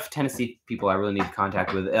lot of Tennessee people I really need to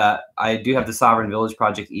contact with. I do have the Sovereign Village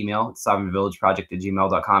Project email. It's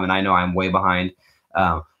sovereignvillageproject@gmail.com, and I know I'm way behind.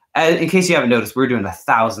 In case you haven't noticed, we're doing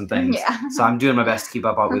 1,000 things. So I'm doing my best to keep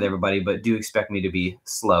up with everybody, but do expect me to be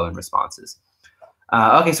slow in responses.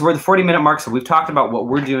 Okay, so we're at the 40-minute mark. So we've talked about what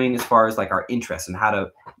we're doing as far as like our interests and how to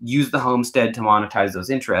use the homestead to monetize those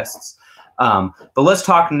interests. But let's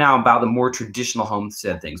talk now about the more traditional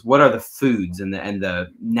homestead things. What are the foods and the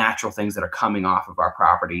natural things that are coming off of our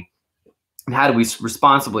property? And how do we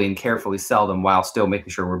responsibly and carefully sell them while still making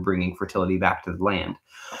sure we're bringing fertility back to the land?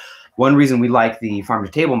 One reason we like the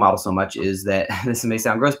farm-to-table model so much is that, this may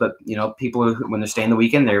sound gross, but people, when they're staying the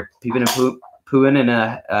weekend, they're peeping and pooing in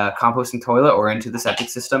a composting toilet or into the septic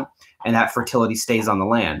system, and that fertility stays on the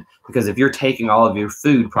land. Because if you're taking all of your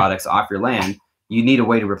food products off your land, you need a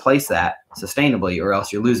way to replace that sustainably, or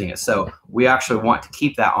else you're losing it. So we actually want to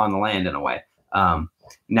keep that on the land in a way.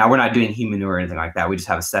 Now, we're not doing human manure or anything like that. We just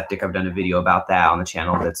have a septic. I've done a video about that on the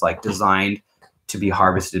channel that's like designed to be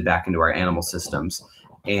harvested back into our animal systems.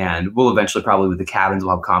 And we'll eventually, probably with the cabins,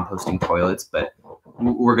 we'll have composting toilets, but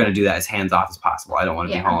we're going to do that as hands-off as possible. I don't want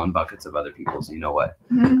to be hauling buckets of other people's, you know what.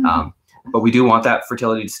 But we do want that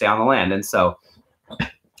fertility to stay on the land. And so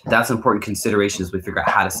that's an important consideration as we figure out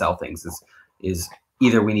how to sell things is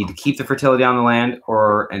either we need to keep the fertility on the land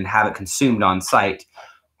and have it consumed on site,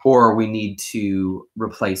 or we need to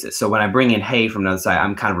replace it. So when I bring in hay from another site,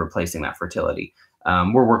 I'm kind of replacing that fertility.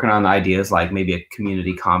 We're working on ideas like maybe a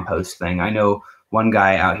community compost thing. I know one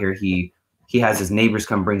guy out here, he has his neighbors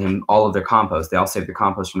come bring him all of their compost. They all save their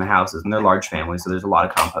compost from the houses, and they're large families, so there's a lot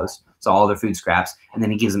of compost. So all their food scraps, and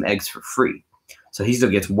then he gives them eggs for free. So he still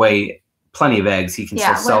gets plenty of eggs. He can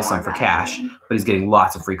still sell some for cash, but he's getting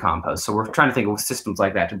lots of free compost. So we're trying to think of systems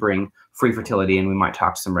like that to bring free fertility, and we might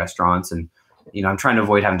talk to some restaurants. And I'm trying to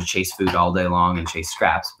avoid having to chase food all day long and chase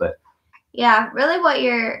scraps. But really what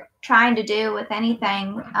you're trying to do with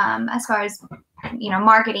anything, as far as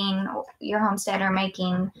marketing your homestead or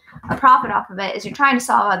making a profit off of it, is you're trying to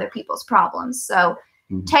solve other people's problems. So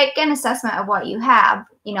take an assessment of what you have,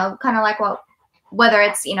 kind of like whether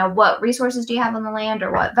it's, what resources do you have on the land,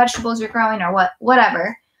 or what vegetables you're growing, or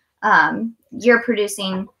whatever you're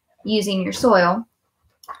producing using your soil,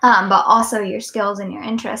 but also your skills and your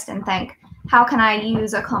interest, and think, how can I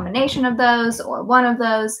use a combination of those or one of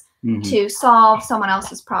those to solve someone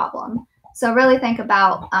else's problem? So really think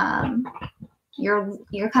about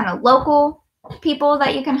your kind of local people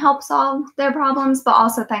that you can help solve their problems, but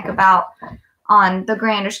also think about on the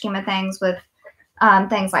grander scheme of things with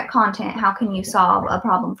things like content. How can you solve a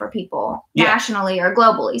problem for people nationally or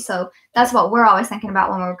globally? So that's what we're always thinking about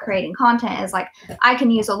when we're creating content, is like, I can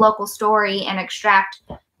use a local story and extract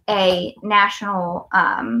a national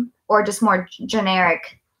or just more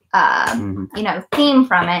generic theme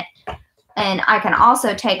from it. And I can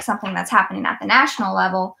also take something that's happening at the national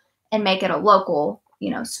level and make it a local,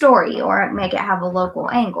 story, or make it have a local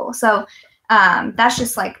angle. So that's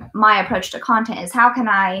just like my approach to content, is how can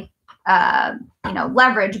I,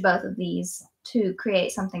 leverage both of these to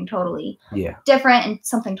create something totally different and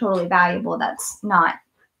something totally valuable that's not,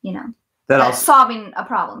 that's solving a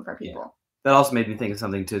problem for people. That also made me think of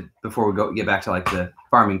something before we get back to like the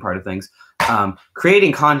farming part of things.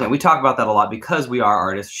 Creating content, we talk about that a lot because we are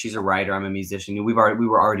artists. She's a writer, I'm a musician. We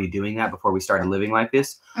were already doing that before we started living like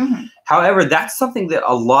this. However, that's something that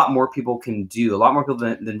a lot more people can do, a lot more people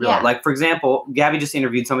than realize. Like, for example, Gabby just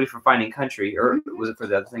interviewed somebody for Finding Country, or was it for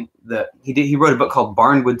the other thing? He wrote a book called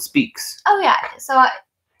Barnwood Speaks. Oh yeah, so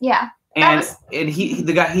and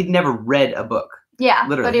the guy, he'd never read a book. Yeah,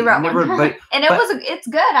 literally, but he wrote one. It's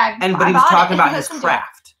good. But he was talking about his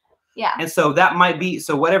craft. Yeah. And so that might be,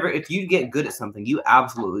 if you get good at something, you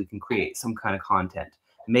absolutely can create some kind of content.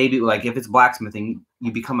 Maybe like if it's blacksmithing,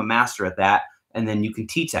 you become a master at that, and then you can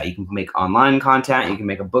teach that. You can make online content, you can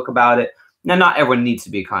make a book about it. Now, not everyone needs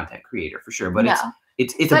to be a content creator for sure, but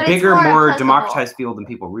it's a bigger, more democratized field than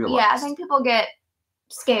people realize. Yeah, I think people get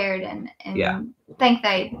scared and think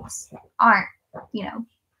they aren't,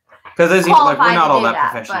 Because as you like, we're not all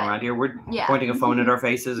that professional around here. We're yeah. pointing a phone at our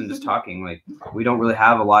faces and just talking. Like, we don't really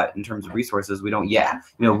have a lot in terms of resources. We don't yet. Yeah.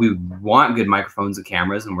 You know, we want good microphones and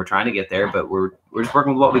cameras, and we're trying to get there, but we're just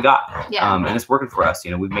working with what we got. Yeah. And it's working for us.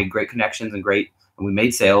 You know, we've made great connections and we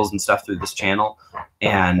made sales and stuff through this channel,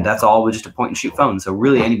 and that's all with just a point and shoot phone. So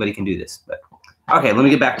really, anybody can do this. But okay, let me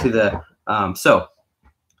get back to the. So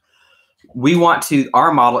we want to.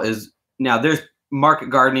 Our model is now. There's market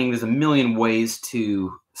gardening. There's a million ways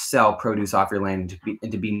to sell produce off your land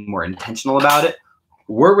and to be more intentional about it.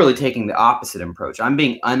 We're really taking the opposite approach. I'm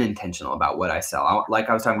being unintentional about what I sell. Like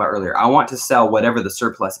I was talking about earlier, I want to sell whatever the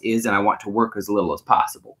surplus is, and I want to work as little as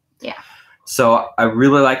possible. Yeah. So I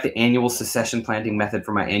really like the annual succession planting method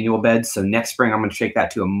for my annual beds. So next spring, I'm going to take that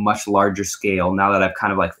to a much larger scale. Now that I've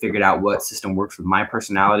kind of like figured out what system works with my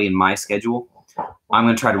personality and my schedule, I'm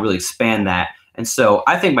going to try to really expand that. And so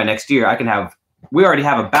I think by next year, we already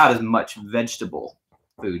have about as much vegetable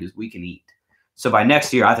food as we can eat. So by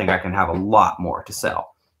next year, I think I can have a lot more to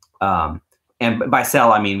sell. And by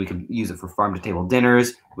sell, I mean we can use it for farm to table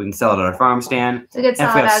dinners. We can sell it at our farm stand. We could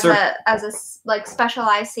sell it as a like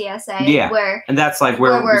specialized CSA. Yeah, and that's like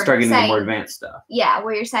where we start getting into more advanced stuff. Yeah,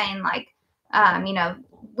 where you're saying like, you know,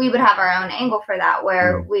 we would have our own angle for that,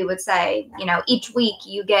 where we would say, you know, each week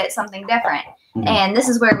you get something different, and this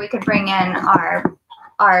is where we could bring in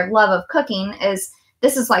our love of cooking.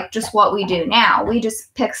 This is like just what we do now. We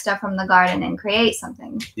just pick stuff from the garden and create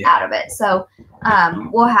something out of it. So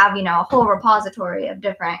we'll have, you know, a whole repository of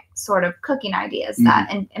different sort of cooking ideas that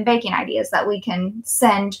and baking ideas that we can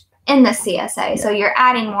send in the CSA. So you're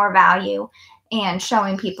adding more value and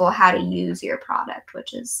showing people how to use your product,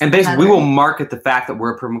 which is basically we will market the fact that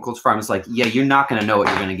we're a permaculture farm. It's like, yeah, you're not going to know what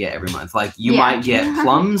you're going to get every month. Like you might get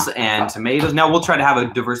plums and tomatoes. Now we'll try to have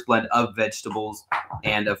a diverse blend of vegetables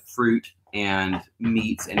and of fruit and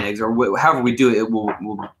meats and eggs, or however we do it. We'll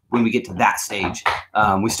when we get to that stage,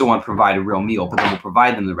 we still want to provide a real meal, but then we'll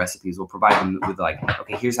provide them the recipes. We'll provide them with like,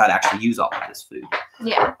 okay, here's how to actually use all of this food.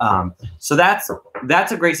 Yeah. So that's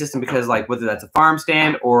a great system, because like whether that's a farm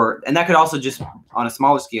stand and that could also just on a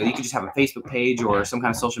smaller scale, you could just have a Facebook page or some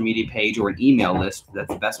kind of social media page or an email list. That's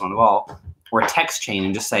the best one of all, or a text chain,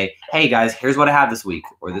 and just say, hey guys, here's what I have this week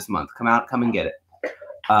or this month. Come and get it.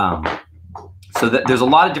 So there's a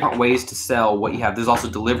lot of different ways to sell what you have. There's also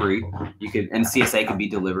delivery. And CSA could be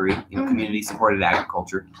delivery, you know, community supported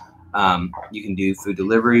agriculture. You can do food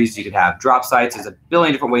deliveries. You could have drop sites. There's a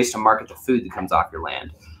billion different ways to market the food that comes off your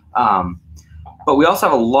land. But we also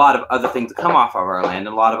have a lot of other things that come off of our land,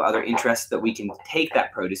 and a lot of other interests that we can take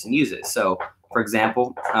that produce and use it. So, for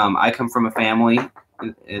example, I come from a family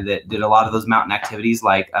that did a lot of those mountain activities,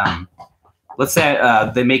 like let's say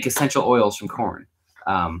they make essential oils from corn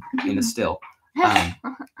in a still.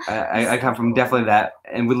 I come from definitely that,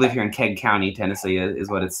 and we live here in Keg County, Tennessee, is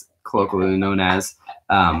what it's colloquially known as.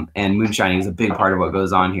 And moonshining is a big part of what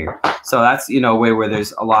goes on here. So that's, you know, a way where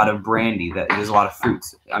there's a lot of brandy, that there's a lot of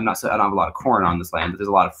fruits. I don't have a lot of corn on this land, but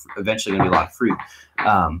there's eventually going to be a lot of fruit.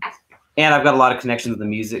 And I've got a lot of connections with the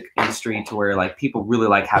music industry, to where like people really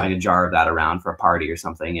like having a jar of that around for a party or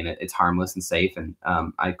something, and it's harmless and safe. And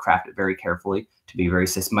I craft it very carefully to be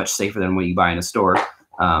much safer than what you buy in a store.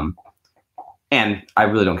 And I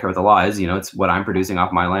really don't care what the law is. You know, it's what I'm producing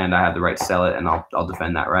off my land. I have the right to sell it, and I'll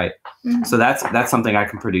defend that right. So that's something I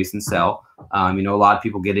can produce and sell. You know, a lot of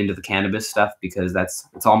people get into the cannabis stuff because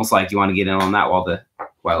it's almost like you want to get in on that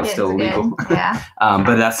while it's still illegal. Yeah.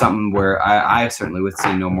 But that's something where I certainly would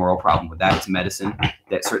see no moral problem with that. It's medicine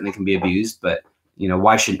that certainly can be abused, but you know,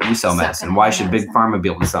 why shouldn't you sell medicine? Why should Big Pharma be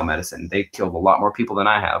able to sell medicine? They killed a lot more people than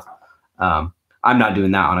I have. I'm not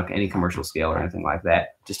doing that on any commercial scale or anything like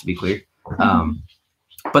that, just to be clear.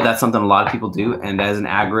 But that's something a lot of people do, and as an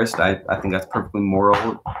agorist, I think that's perfectly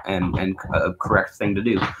moral and a correct thing to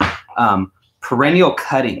do. Perennial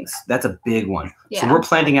cuttings, that's a big one. So we're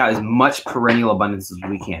planting out as much perennial abundance as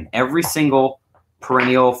we can. Every single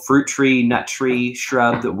perennial fruit tree, nut tree,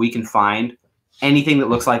 shrub that we can find, anything that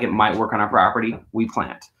looks like it might work on our property, we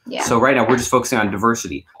plant. So right now we're just focusing on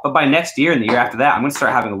diversity. But by next year and the year after that, I'm going to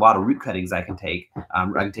start having a lot of root cuttings I can take. I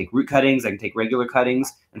can take root cuttings, I can take regular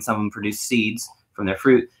cuttings, and some of them produce seeds from their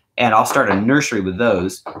fruit. And I'll start a nursery with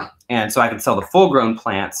those. And so I can sell the full-grown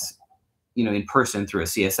plants, you know, in person through a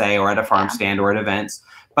CSA or at a farm stand or at events.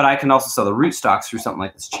 But I can also sell the root stocks through something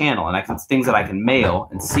like this channel. And things that I can mail,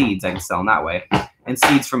 and seeds I can sell in that way. And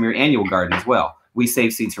seeds from your annual garden as well. We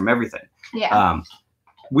save seeds from everything.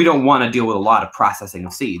 We don't want to deal with a lot of processing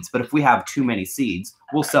of seeds, but if we have too many seeds,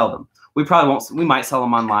 we'll sell them. We probably won't. We might sell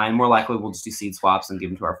them online. More likely, we'll just do seed swaps and give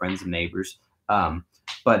them to our friends and neighbors.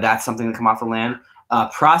 But that's something that come off the land.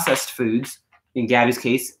 Processed foods. In Gabby's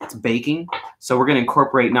case, it's baking. So we're going to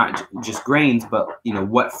incorporate not just grains, but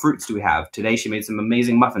what fruits do we have? Today she made some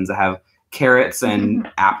amazing muffins that have carrots and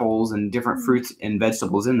apples and different fruits and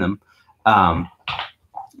vegetables in them.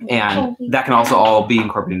 And that can also all be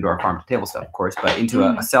incorporated into our farm to table stuff, of course, but into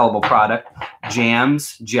a sellable product.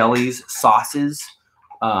 Jams, jellies, sauces,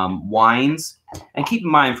 wines. And keep in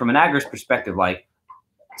mind, from an agorist perspective, like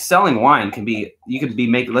selling wine can be,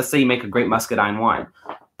 let's say you make a great muscadine wine.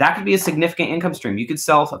 That could be a significant income stream. You could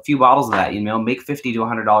sell a few bottles of that, make $50 to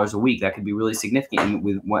 $100 a week. That could be really significant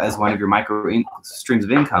as one of your micro streams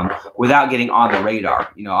of income without getting on the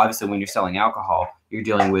radar. Obviously when you're selling alcohol, you're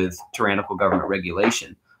dealing with tyrannical government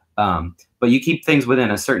regulation. But you keep things within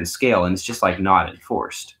a certain scale, and it's just like not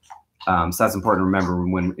enforced. So that's important to remember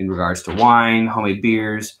when in regards to wine, homemade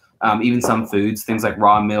beers, even some foods, things like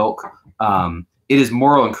raw milk. It is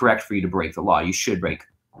moral and correct for you to break the law. You should break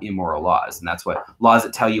immoral laws, and that's what laws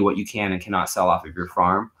that tell you what you can and cannot sell off of your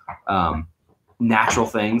farm. Natural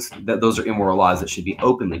things, those are immoral laws that should be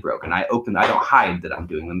openly broken. I don't hide that I'm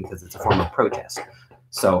doing them because it's a form of protest.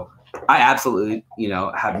 So I absolutely,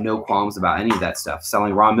 have no qualms about any of that stuff.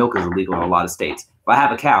 Selling raw milk is illegal in a lot of states. If I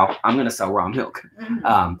have a cow, I'm going to sell raw milk.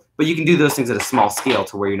 But you can do those things at a small scale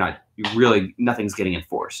to where nothing's getting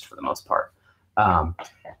enforced for the most part.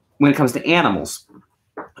 When it comes to animals,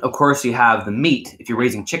 of course, you have the meat. If you're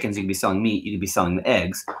raising chickens, you could be selling meat. You could be selling the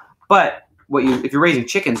eggs. But if you're raising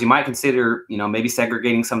chickens, you might consider, maybe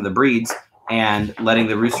segregating some of the breeds and letting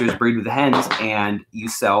the roosters breed with the hens, and you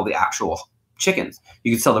sell the actual chickens.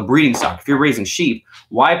 You could sell the breeding stock. If you're raising sheep,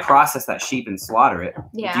 why process that sheep and slaughter it?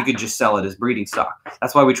 Yeah. If you could just sell it as breeding stock.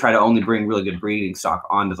 That's why we try to only bring really good breeding stock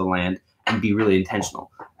onto the land and be really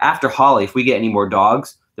intentional. After Holly, if we get any more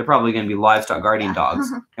dogs, they're probably going to be livestock guardian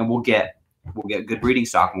dogs, and we'll get good breeding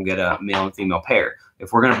stock, and we'll get a male and female pair.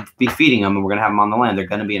 If we're going to be feeding them and we're going to have them on the land, they're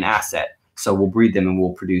going to be an asset. So we'll breed them and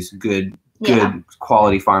we'll produce good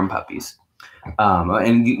quality farm puppies.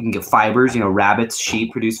 And you can get fibers, rabbits,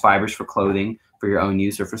 sheep produce fibers for clothing for your own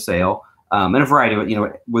use or for sale. And a variety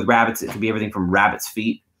of, with rabbits, it could be everything from rabbit's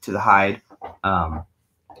feet to the hide.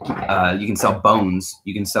 You can sell bones.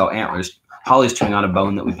 You can sell antlers. Holly's chewing on a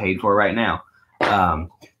bone that we paid for right now.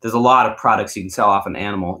 There's a lot of products you can sell off an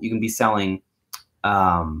animal. You can be selling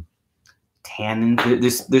tannin.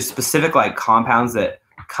 There's specific like compounds that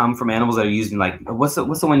come from animals that are used in what's the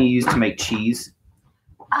one you use to make cheese?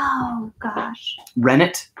 Oh gosh.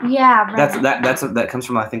 Rennet. Yeah. Rennet. That comes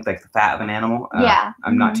from, I think, like the fat of an animal. Yeah.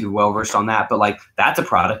 I'm not too well versed on that, but that's a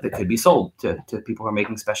product that could be sold to people who are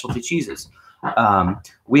making specialty cheeses.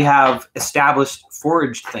 We have established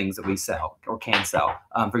foraged things that we sell or can sell.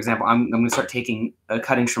 For example, I'm going to start taking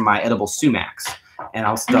cuttings from my edible sumacs, and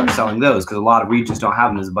I'll start selling those because a lot of regions don't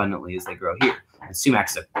have them as abundantly as they grow here. And sumac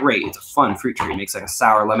is it's a fun fruit tree. It makes like a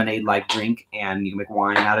sour lemonade-like drink, and you can make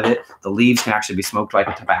wine out of it. The leaves can actually be smoked like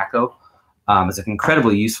a tobacco. It's an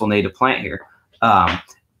incredibly useful native plant here. I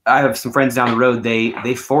have some friends down the road.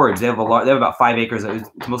 They forage. They have about 5 acres.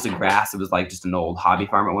 It's mostly grass. It was like just an old hobby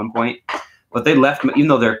farm at one point. But they left, even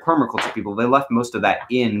though they're permaculture people, they left most of that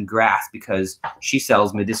in grass because she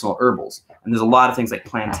sells medicinal herbals. And there's a lot of things like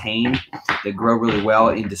plantain that grow really well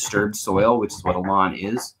in disturbed soil, which is what a lawn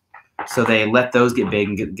is. So they let those get big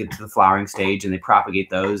and get to the flowering stage, and they propagate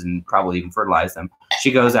those and probably even fertilize them.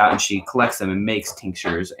 She goes out and she collects them and makes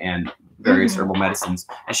tinctures and various herbal medicines.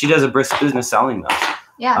 And she does a brisk business selling those.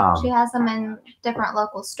 Yeah, she has them in different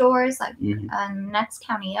local stores, like next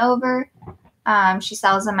county over. She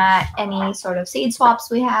sells them at any sort of seed swaps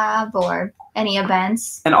we have or any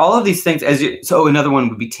events. And all of these things, so another one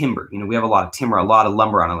would be timber. We have a lot of timber, a lot of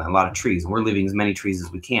lumber on our land, a lot of trees. We're leaving as many trees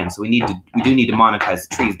as we can. So we do need to monetize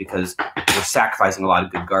the trees because we're sacrificing a lot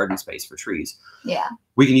of good garden space for trees. Yeah.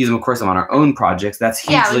 We can use them, of course, on our own projects. That's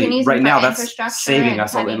hugely right now. That's saving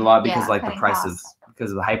us a lot because the price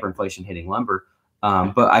because of the hyperinflation hitting lumber.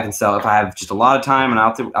 But I can sell if I have just a lot of time and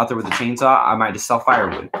out there with the chainsaw. I might just sell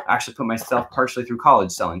firewood. I actually put myself partially through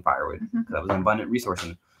college selling firewood because that was an abundant resource.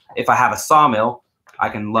 And if I have a sawmill, I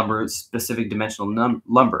can lumber specific dimensional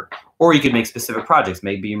lumber. Or you could make specific projects.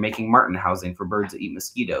 Maybe you're making marten housing for birds that eat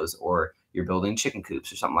mosquitoes, or you're building chicken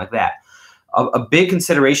coops or something like that. A big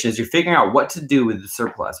consideration is you're figuring out what to do with the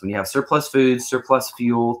surplus. When you have surplus food, surplus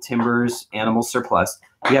fuel, timbers, animal surplus,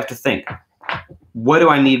 you have to think, what do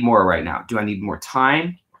I need more right now? Do I need more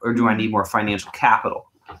time, or do I need more financial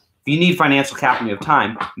capital? If you need financial capital and you have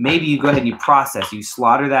time, maybe you go ahead and you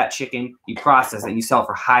slaughter that chicken, you process it, and you sell it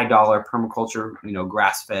for high dollar permaculture,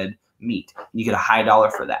 grass-fed meat. You get a high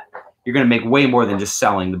dollar for that. You're going to make way more than just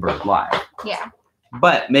selling the bird live. Yeah.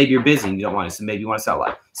 But maybe you're busy and you don't want to, so maybe you want to sell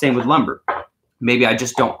live. Same with lumber. maybe I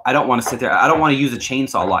don't want to sit there. I don't want to use a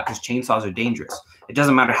chainsaw a lot because chainsaws are dangerous. It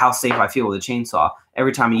doesn't matter how safe I feel with a chainsaw.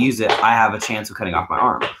 Every time I use it, I have a chance of cutting off my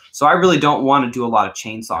arm. So I really don't want to do a lot of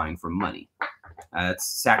chainsawing for money. It's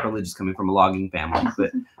sacrilegious coming from a logging family,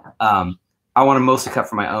 but I want to mostly cut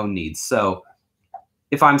for my own needs. So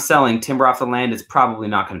if I'm selling timber off the land, it's probably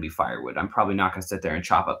not going to be firewood. I'm probably not going to sit there and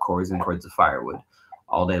chop up cords and cords of firewood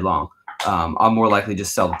all day long. I'll more likely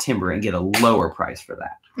just sell the timber and get a lower price for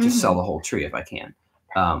that. Just sell the whole tree if I can.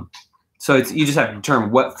 So you just have to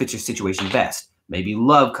determine what fits your situation best. Maybe you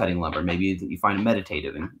love cutting lumber. Maybe you find it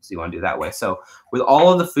meditative, and so you want to do it that way. So with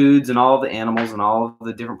all of the foods and all of the animals and all of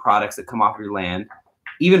the different products that come off your land,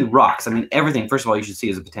 even rocks, I mean, everything, first of all, you should see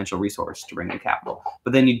as a potential resource to bring in capital.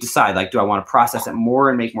 But then you decide, like, do I want to process it more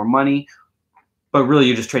and make more money? But really,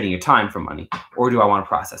 you're just trading your time for money. Or do I want to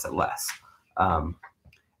process it less? And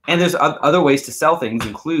there's other ways to sell things,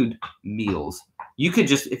 include meals. You could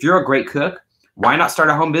just, if you're a great cook, why not start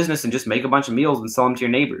a home business and just make a bunch of meals and sell them to your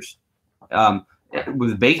neighbors?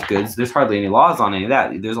 With baked goods, there's hardly any laws on any of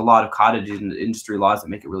that. There's a lot of cottage and industry laws that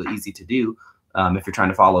make it really easy to do if you're trying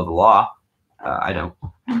to follow the law. I don't.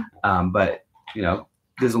 But, you know,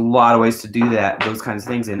 there's a lot of ways to do that, those kinds of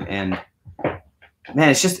things. And man,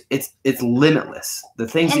 it's just, it's limitless. The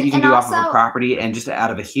things that you can do off of a property and just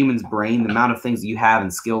out of a human's brain, the amount of things that you have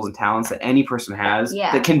and skills and talents that any person has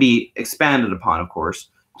that can be expanded upon, of course.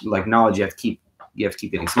 Like knowledge, you have to keep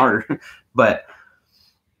getting smarter. But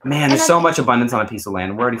man, there's so much abundance on a piece of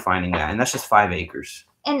land. We're already finding that. And that's just 5 acres.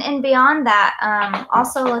 And beyond that,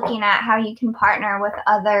 also looking at how you can partner with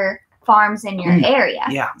other farms in your area.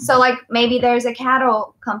 Yeah. So like maybe there's a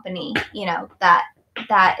cattle company, you know, that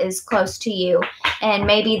is close to you. And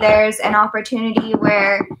maybe there's an opportunity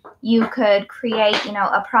where you could create, you know,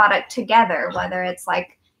 a product together, whether it's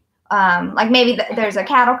like maybe there's a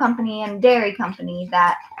cattle company and dairy company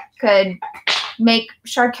that could make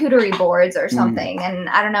charcuterie boards or something. And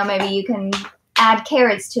I don't know, maybe you can add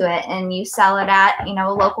carrots to it and you sell it at, you know,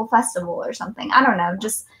 a local festival or something. I don't know,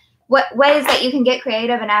 just what ways that you can get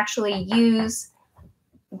creative and actually use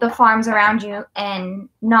the farms around you and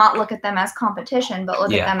not look at them as competition, but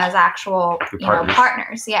look at them as actual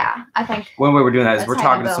partners. Yeah, I think one way we're doing that is we're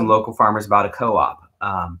talking to some local farmers about a co-op.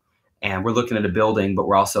 And we're looking at a building, but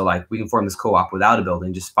we're also like, we can form this co-op without a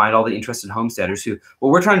building. Just find all the interested homesteaders who, what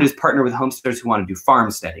we're trying to do is partner with homesteaders who want to do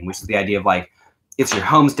farmsteading, which is the idea of like, it's your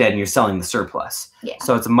homestead and you're selling the surplus. Yeah.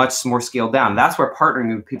 So it's a much more scaled down. That's where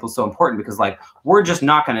partnering with people is so important because like, we're just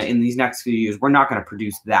not going to, in these next few years, we're not going to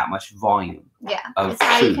produce that much volume. Yeah. It's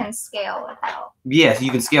how you can scale without. Yes, you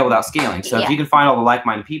can scale without scaling. So if you can find all the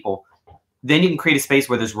like-minded people, then you can create a space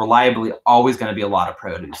where there's reliably always going to be a lot of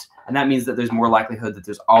produce. And that means that there's more likelihood that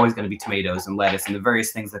there's always going to be tomatoes and lettuce and the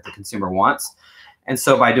various things that the consumer wants. And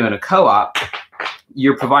so by doing a co-op,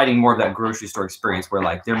 you're providing more of that grocery store experience where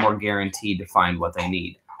like they're more guaranteed to find what they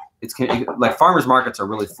need. It's like farmers markets are a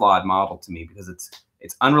really flawed model to me because it's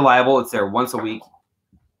unreliable. It's there once a week.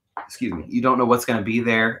 Excuse me. You don't know what's going to be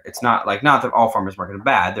there. It's not that all farmers markets are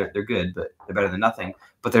bad. They're good, but they're better than nothing.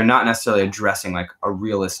 But they're not necessarily addressing like a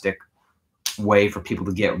realistic way for people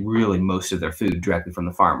to get really most of their food directly from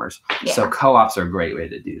the farmers. Yeah. So co-ops are a great way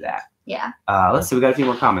to do that. Yeah. Let's see. We got a few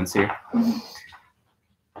more comments here.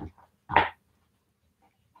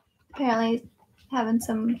 Apparently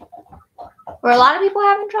were a lot of people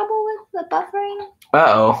having trouble with the buffering?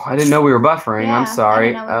 Uh-oh. I didn't know we were buffering. Yeah, I'm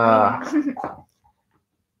sorry. I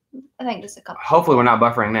think just a couple. Hopefully we're not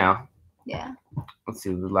buffering now. Yeah. Let's see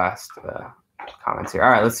the last comments here.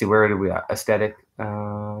 All right, let's see. Where did we at? Aesthetic.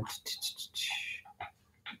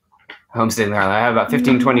 Homesteading. I have about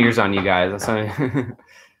 15, 20 years on you guys.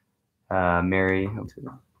 Mary.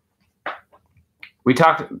 We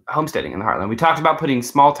talked homesteading in the Heartland. We talked about putting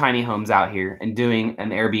small, tiny homes out here and doing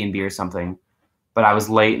an Airbnb or something, but I was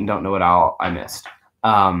late and don't know what all I missed.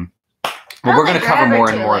 But we're going to cover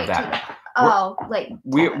more and more of that.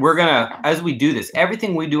 We're going to, as we do this,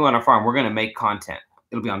 everything we do on our farm, we're going to make content.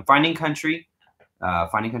 It'll be on Finding Country,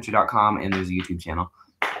 findingcountry.com, and there's a YouTube channel.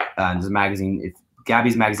 There's a magazine.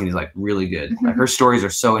 Gabby's magazine is like really good. Like her stories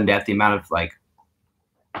are so in depth. The amount of like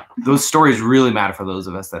those stories really matter for those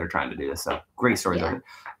of us that are trying to do this. So great stories of it.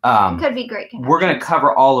 Could be great. We're going to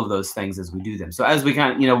cover all of those things as we do them. So as we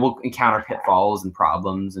kind of, we'll encounter pitfalls and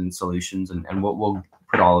problems and solutions, and we'll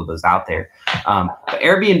put all of those out there. But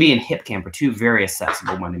Airbnb and HipCamp are two very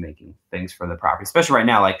accessible money-making things for the property, especially right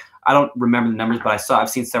now. Like I don't remember the numbers, but I've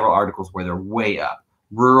seen several articles where they're way up.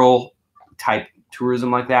 Rural type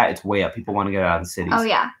tourism like that, it's way up. People want to get out of the cities. Oh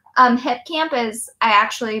yeah. HipCamp is, I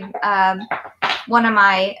actually, one of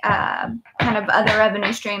my kind of other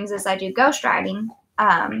revenue streams is I do ghostwriting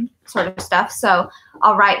sort of stuff. So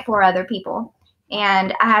I'll write for other people.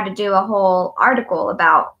 And I had to do a whole article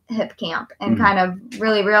about Hip Camp and kind of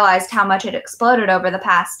really realized how much it exploded over the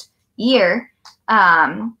past year.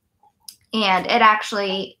 And it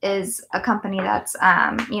actually is a company that's,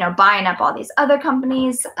 buying up all these other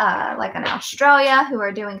companies, like in Australia, who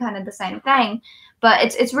are doing kind of the same thing. But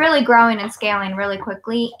it's really growing and scaling really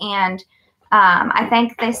quickly. And I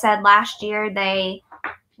think they said last year they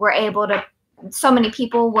were able to, so many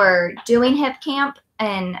people were doing Hip Camp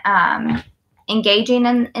and engaging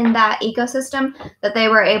in that ecosystem that they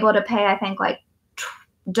were able to pay, I think, like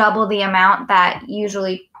double the amount that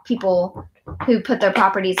usually people who put their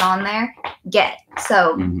properties on there get.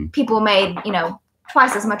 So people made,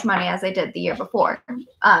 twice as much money as they did the year before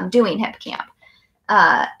doing Hip Camp.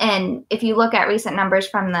 And if you look at recent numbers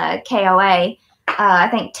from the KOA, I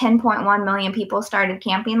think 10.1 million people started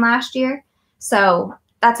camping last year. So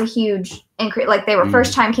that's a huge increase. Like they were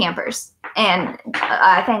first time campers. And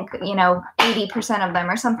I think, 80% of them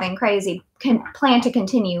or something crazy can plan to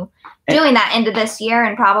continue doing that into this year.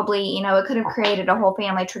 And probably, it could have created a whole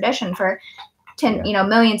family tradition for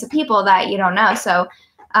millions of people that you don't know. So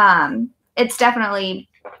it's definitely,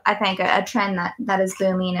 I think, a trend that is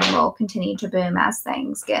booming and will continue to boom as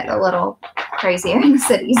things get a little crazier in the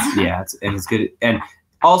cities. Yeah, it's good. And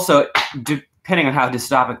also, depending on how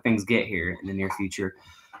dystopic things get here in the near future,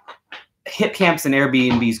 Hip Camps and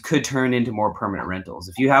Airbnbs could turn into more permanent rentals.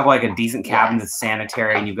 If you have like a decent cabin that's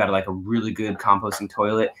sanitary and you've got like a really good composting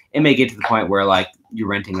toilet, it may get to the point where like you're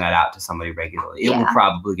renting that out to somebody regularly. It will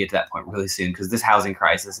probably get to that point really soon because this housing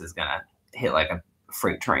crisis is going to hit like a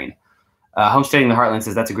freight train. Homesteading the Heartland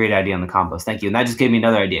says, that's a great idea on the compost. Thank you. And that just gave me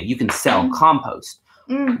another idea. You can sell compost.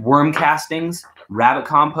 Worm castings, rabbit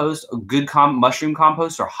compost, good mushroom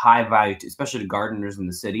compost are high value, especially to gardeners in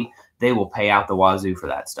the city. They will pay out the wazoo for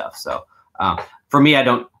that stuff. So for me,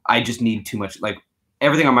 I just need too much. Like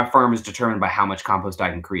everything on my farm is determined by how much compost I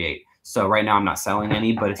can create. So right now I'm not selling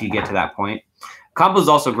any, but if you get to that point, compost is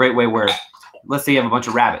also a great way where, let's say you have a bunch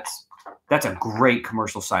of rabbits. That's a great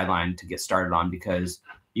commercial sideline to get started on because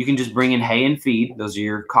you can just bring in hay and feed. Those are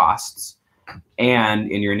your costs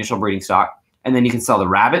and in your initial breeding stock. And then you can sell the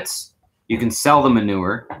rabbits. You can sell the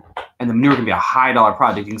manure. And the manure can be a high dollar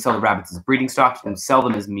product. You can sell the rabbits as breeding stock. You can sell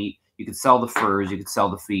them as meat. You can sell the furs. You can sell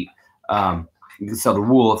the feet. You can sell the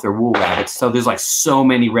wool if they're wool rabbits. So there's like so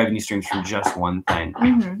many revenue streams from just one thing.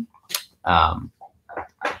 Homestead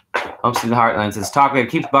the Heartland says,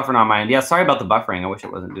 keeps buffering on my end. Yeah, sorry about the buffering. I wish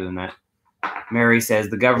it wasn't doing that. Mary says,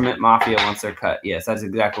 the government mafia wants their cut. Yes, that's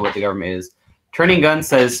exactly what the government is. Turning Gun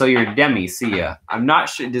says, so you're Demi, see ya. I'm not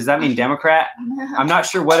sure. Does that mean Democrat? I'm not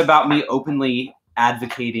sure what about me openly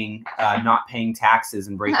advocating not paying taxes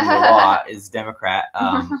and breaking the law is Democrat.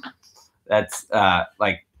 That's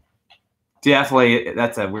like definitely,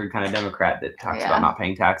 that's a weird kind of Democrat that talks about not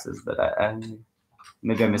paying taxes, but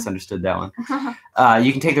maybe I misunderstood that one.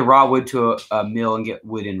 You can take the raw wood to a mill and get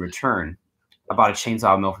wood in return. I bought a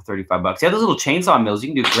chainsaw mill for $35. Yeah, those little chainsaw mills,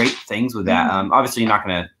 you can do great things with that. Obviously, you're not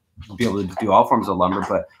going to be able to do all forms of lumber,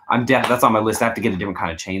 but that's on my list. I have to get a different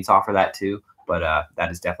kind of chainsaw for that too, but that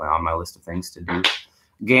is definitely on my list of things to do.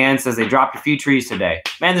 Gan says they dropped a few trees today.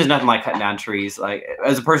 Man, there's nothing like cutting down trees. Like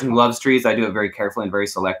as a person who loves trees, I do it very carefully and very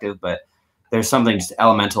selective, but there's something just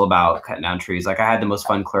elemental about cutting down trees. Like I had the most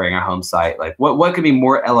fun clearing our home site. Like what could be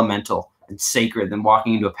more elemental and sacred than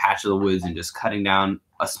walking into a patch of the woods and just cutting down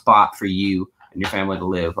a spot for you and your family to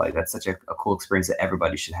live? Like that's such a cool experience that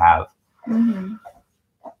everybody should have.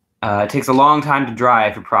 It takes a long time to dry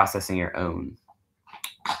if you're processing your own.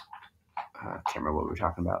 I can't remember what we were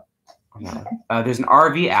talking about. There's an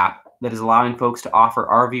RV app that is allowing folks to offer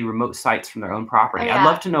RV remote sites from their own property. I'd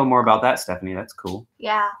love to know more about that, Stephanie. That's cool.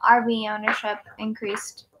 Yeah, RV ownership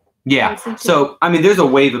increased. Yeah. So, I mean, there's a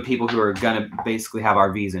wave of people who are going to basically have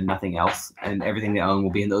RVs and nothing else, and everything they own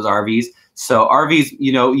will be in those RVs. So RVs,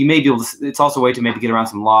 you may be able to, it's also a way to maybe get around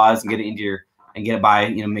some laws and get it into your, and get it by,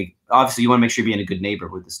 obviously you want to make sure you're being a good neighbor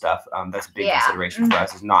with the stuff. That's a big consideration for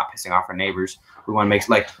us, is not pissing off our neighbors. We want to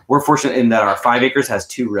make, we're fortunate in that our 5 acres has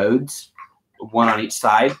 2 roads, one on each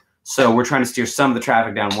side. So we're trying to steer some of the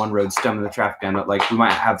traffic down one road, some of the traffic down, like we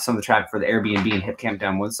might have some of the traffic for the Airbnb and Hip Camp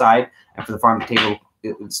down one side, and for the farm to table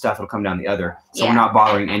stuff, it'll come down the other. So we're not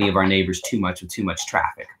bothering any of our neighbors too much with too much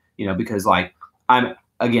traffic, because I'm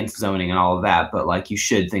against zoning and all of that, but you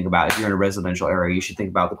should think about, if you're in a residential area, you should think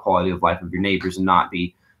about the quality of life of your neighbors and not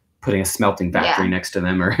be putting a smelting factory next to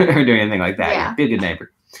them or doing anything like that. Yeah. Be a good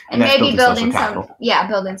neighbor. And maybe building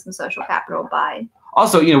some social capital by.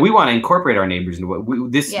 Also, we want to incorporate our neighbors into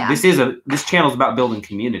what this channel is about building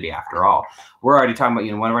community. After all, we're already talking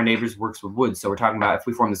about, one of our neighbors works with wood. So we're talking about, if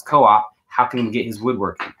we form this co-op, how can we get his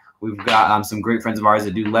woodworking? We've got some great friends of ours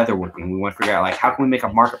that do leatherworking. We want to figure out, like, how can we make a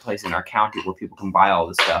marketplace in our county where people can buy all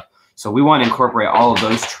this stuff? So we want to incorporate all of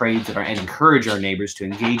those trades and encourage our neighbors to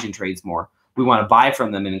engage in trades more. We want to buy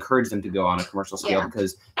from them and encourage them to go on a commercial scale,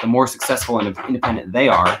 because the more successful and independent they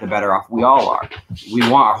are, the better off we all are. We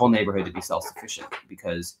want our whole neighborhood to be self-sufficient,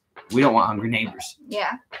 because we don't want hungry neighbors.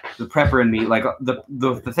 Yeah. The prepper in me, like the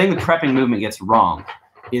thing the prepping movement gets wrong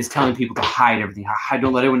is telling people to hide everything.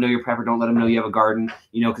 Don't let anyone know you're prepper. Don't let them know you have a garden,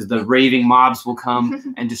 because the raving mobs will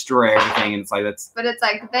come and destroy everything. And it's like, But it's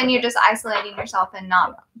like, then you're just isolating yourself and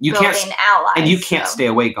not building allies. And you can't stay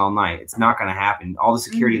awake all night. It's not going to happen. All the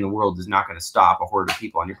security in the world is not going to stop a horde of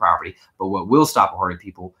people on your property. But what will stop a horde of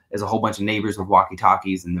people is a whole bunch of neighbors with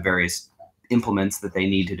walkie-talkies and the various implements that they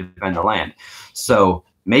need to defend the land. So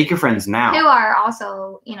make your friends now. Who are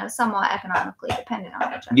also, somewhat economically dependent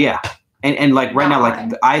on each other. Yeah. And like right now,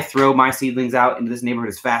 like I throw my seedlings out into this neighborhood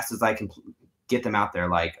as fast as I can get them out there.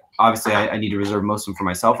 Like, obviously I need to reserve most of them for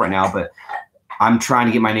myself right now, but I'm trying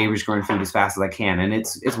to get my neighbors growing food as fast as I can. And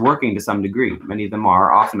it's working to some degree. Many of them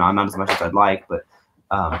are, off and on, not as much as I'd like, but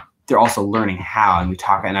they're also learning how, and we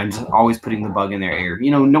talk, and I'm just always putting the bug in their ear,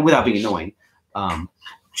 without being annoying.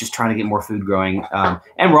 Just trying to get more food growing.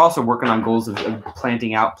 And we're also working on goals of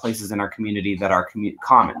planting out places in our community that are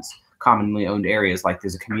commonly owned areas. Like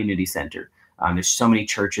there's a community center. There's so many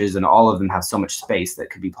churches, and all of them have so much space that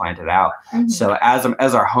could be planted out. So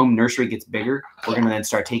as our home nursery gets bigger, we're going to then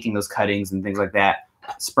start taking those cuttings and things like that,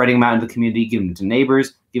 spreading them out into the community, giving them to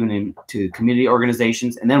neighbors, giving them to community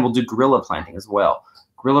organizations, and then we'll do guerrilla planting as well.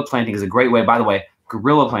 Guerrilla planting is a great way, by the way.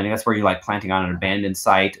 Guerrilla planting, that's where you like planting on an abandoned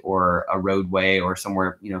site or a roadway or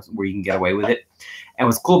somewhere, where you can get away with it. And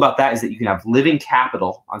what's cool about that is that you can have living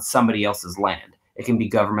capital on somebody else's land. It can be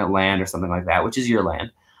government land or something like that, which is your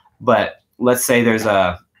land. But let's say there's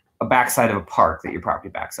a backside of a park that your property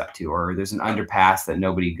backs up to, or there's an underpass that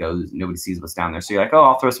nobody sees what's down there. So you're like, oh,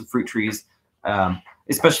 I'll throw some fruit trees.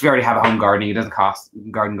 Especially if you already have a home gardening, it doesn't cost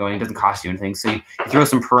you anything. So you throw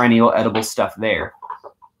some perennial edible stuff there.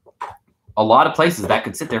 A lot of places that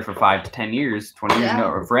could sit there for 5 to 10 years, 20 years,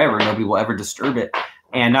 or forever. Nobody will ever disturb it.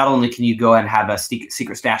 And not only can you go and have a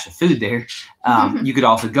secret stash of food there, you could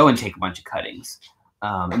also go and take a bunch of cuttings.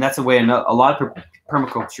 And that's a way a lot of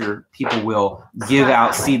permaculture people will give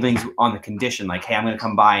out seedlings on the condition, like, hey, I'm going to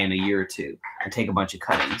come by in a year or two and take a bunch of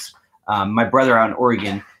cuttings. My brother out in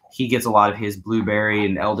Oregon, he gets a lot of his blueberry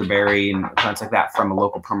and elderberry and plants like that from a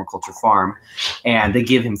local permaculture farm. And they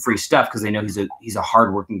give him free stuff because they know he's a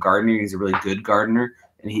hardworking gardener. He's a really good gardener,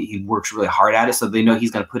 and he works really hard at it. So they know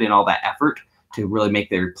he's going to put in all that effort to really make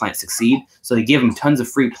their plant succeed. So they give him tons of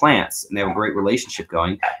free plants, and they have a great relationship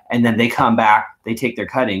going. And then they come back, they take their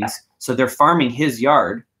cuttings. So they're farming his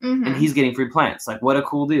yard, and he's getting free plants. Like, what a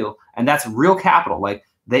cool deal. And that's real capital. Like,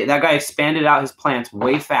 that guy expanded out his plants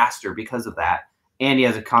way faster because of that. And he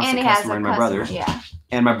has a constant customer in my brother. Yeah.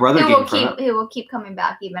 And my brother he will keep coming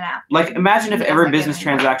back even after. Like, imagine if every business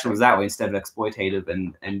transaction was that way instead of exploitative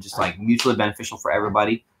and just like mutually beneficial for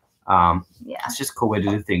everybody. It's just a cool way to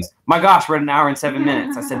do things. My gosh, we're at 1 hour and 7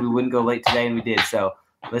 minutes. I said we wouldn't go late today, and we did. So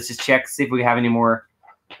let's just check, see if we have any more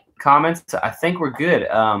comments. I think we're good.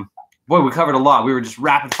 Boy, we covered a lot. We were just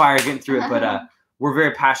rapid fire getting through it, but we're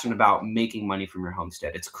very passionate about making money from your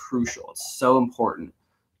homestead. It's crucial. It's so important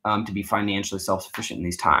to be financially self-sufficient in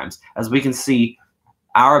these times. As we can see,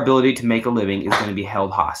 our ability to make a living is going to be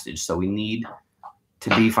held hostage. So we need to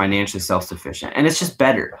be financially self-sufficient. And it's just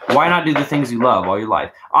better. Why not do the things you love all your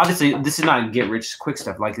life? Obviously, this is not get-rich-quick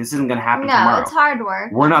stuff. Like, this isn't going to happen tomorrow. No, it's hard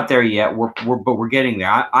work. We're not there yet. But we're getting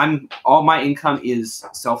there. All my income is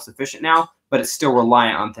self-sufficient now, but it's still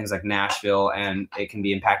reliant on things like Nashville, and it can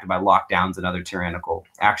be impacted by lockdowns and other tyrannical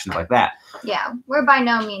actions like that. Yeah, we're by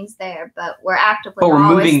no means there, but we're actively. But we're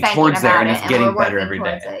moving towards there, and it's getting better every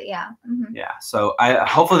day. Yeah. Yeah. So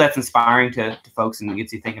hopefully that's inspiring to folks and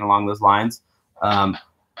gets you thinking along those lines. I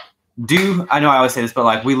know I always say this, but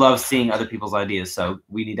like, we love seeing other people's ideas, so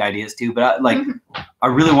we need ideas too. But I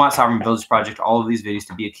really want Sovereign Village Project, all of these videos,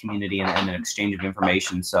 to be a community and an exchange of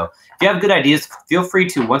information. So if you have good ideas, feel free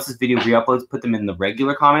to, once this video re-uploads, put them in the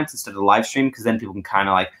regular comments instead of the live stream, because then people can kind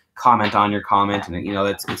of like comment on your comment, and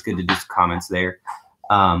it's good to do some comments there.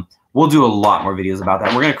 We'll do a lot more videos about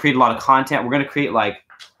that. We're going to create a lot of content. We're going to create, like,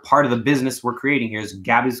 part of the business we're creating here is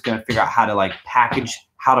Gabby's going to figure out how to like package,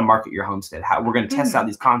 how to market your homestead. We're going to test out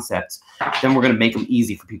these concepts. Then we're going to make them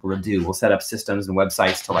easy for people to do. We'll set up systems and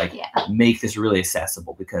websites to like make this really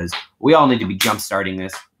accessible, because we all need to be jump starting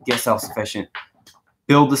this, get self-sufficient,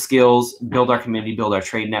 build the skills, build our community, build our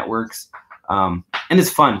trade networks. And it's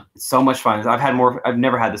fun. It's so much fun. I've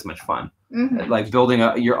never had this much fun. Like building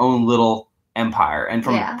your own little empire. And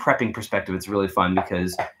from a prepping perspective, it's really fun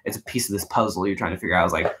because it's a piece of this puzzle you're trying to figure out.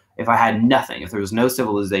 Is like, if I had nothing, if there was no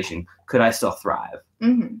civilization, could I still thrive?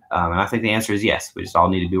 And I think the answer is yes. We just all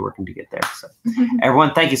need to be working to get there. So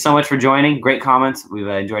everyone, thank you so much for joining. Great comments. We've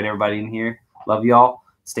enjoyed everybody in here. Love you all.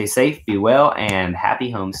 Stay safe, be well, and happy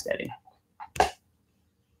homesteading.